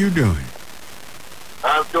 How are you doing?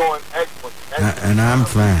 I'm doing excellent. And I'm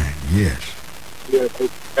fine, yes. Yes,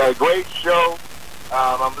 it's a great show.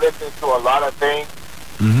 I'm listening to a lot of things.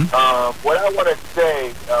 Mm-hmm. What I want to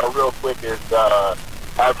say real quick is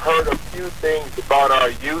I've heard a few things about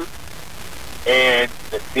our youth and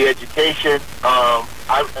the education. I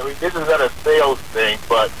mean, this is not a sales thing,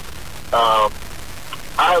 but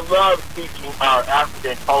I love teaching our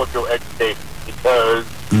African cultural education because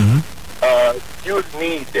youth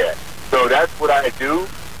need that. So that's what I do.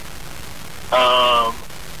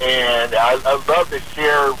 And I love to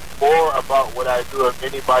share more about what I do if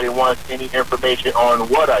anybody wants any information on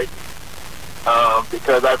what I do.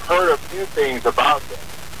 Because I've heard a few things about that.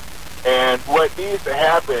 And what needs to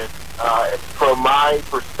happen, from my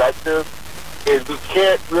perspective, is we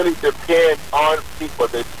can't really depend on people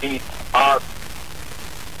that teach our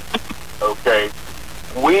people. Okay?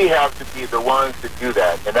 We have to be the ones to do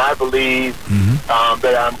that. And I believe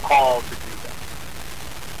that I'm called to do that.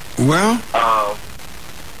 Well,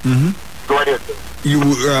 go ahead, sir.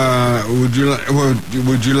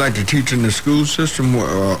 Would you like to teach in the school system?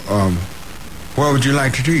 What would you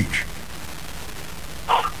like to teach?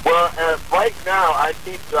 Well, right now I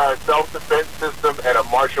teach self-defense system at a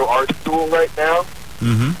martial arts school right now.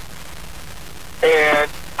 And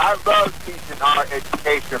I love teaching our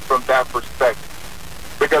education from that perspective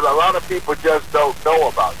because a lot of people just don't know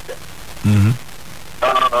about that.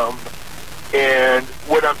 And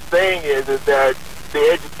what I'm saying is that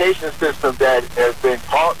the education system that has been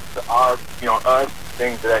taught to our, us,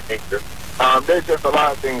 things of that nature, there's just a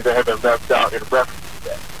lot of things that have been left out in reference to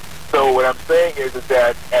that. So what I'm saying is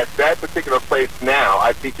that at that particular place now,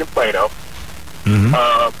 I teach in Plano,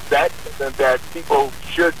 that's something that people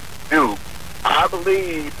should do. I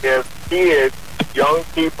believe if kids, young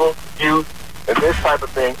people, youth, and this type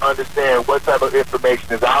of thing understand what type of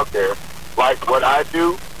information is out there, like what I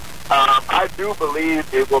do, I do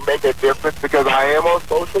believe it will make a difference because I am on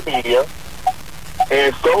social media,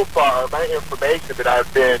 and so far my information that I've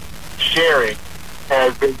been sharing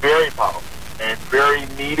has been very powerful and very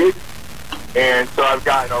needed, and so I've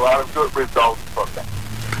gotten a lot of good results from that.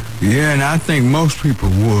 Yeah, and I think most people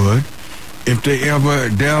would if they ever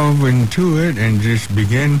delve into it and just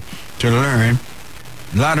begin to learn.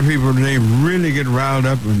 A lot of people, they really get riled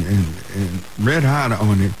up and red hot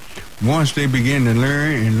on it once they begin to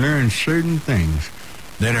learn certain things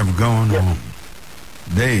that have gone on.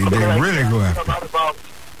 They really go after it.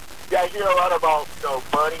 I hear a lot about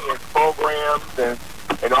money and programs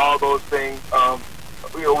and all those things.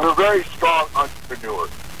 We're very strong entrepreneurs.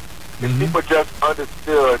 If people just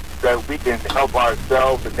understood that we can help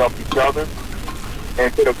ourselves and help each other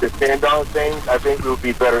instead of depend on things, I think we would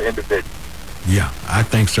be better individuals. Yeah, I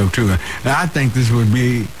think so too. And I think this would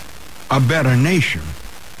be a better nation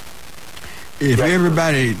if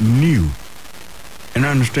everybody knew and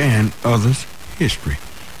understand others' history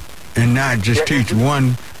and not just teach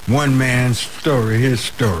one man's story, his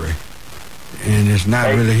story, and it's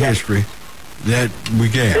not really history that we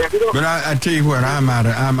get. But I tell you what, I'm out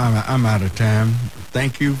of time.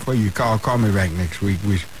 Thank you for your call. Call me back next week.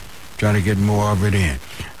 We try to get more of it in.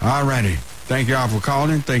 All righty. Thank you all for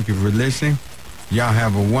calling. Thank you for listening. Y'all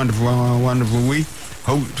have a wonderful, wonderful week.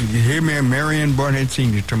 Hope you hear me, Marion Barnett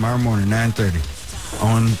Sr. tomorrow morning, 9:30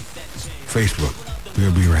 on Facebook.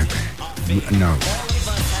 We'll be right back. No.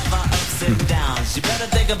 And downs. You better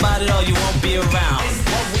think about it or you won't be around.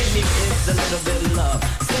 What we need is a little bit of love,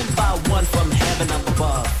 sent by one from heaven up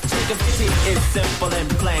above. Take a pity, it's simple and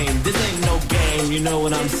plain. This ain't no game, you know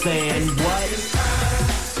what I'm saying? What?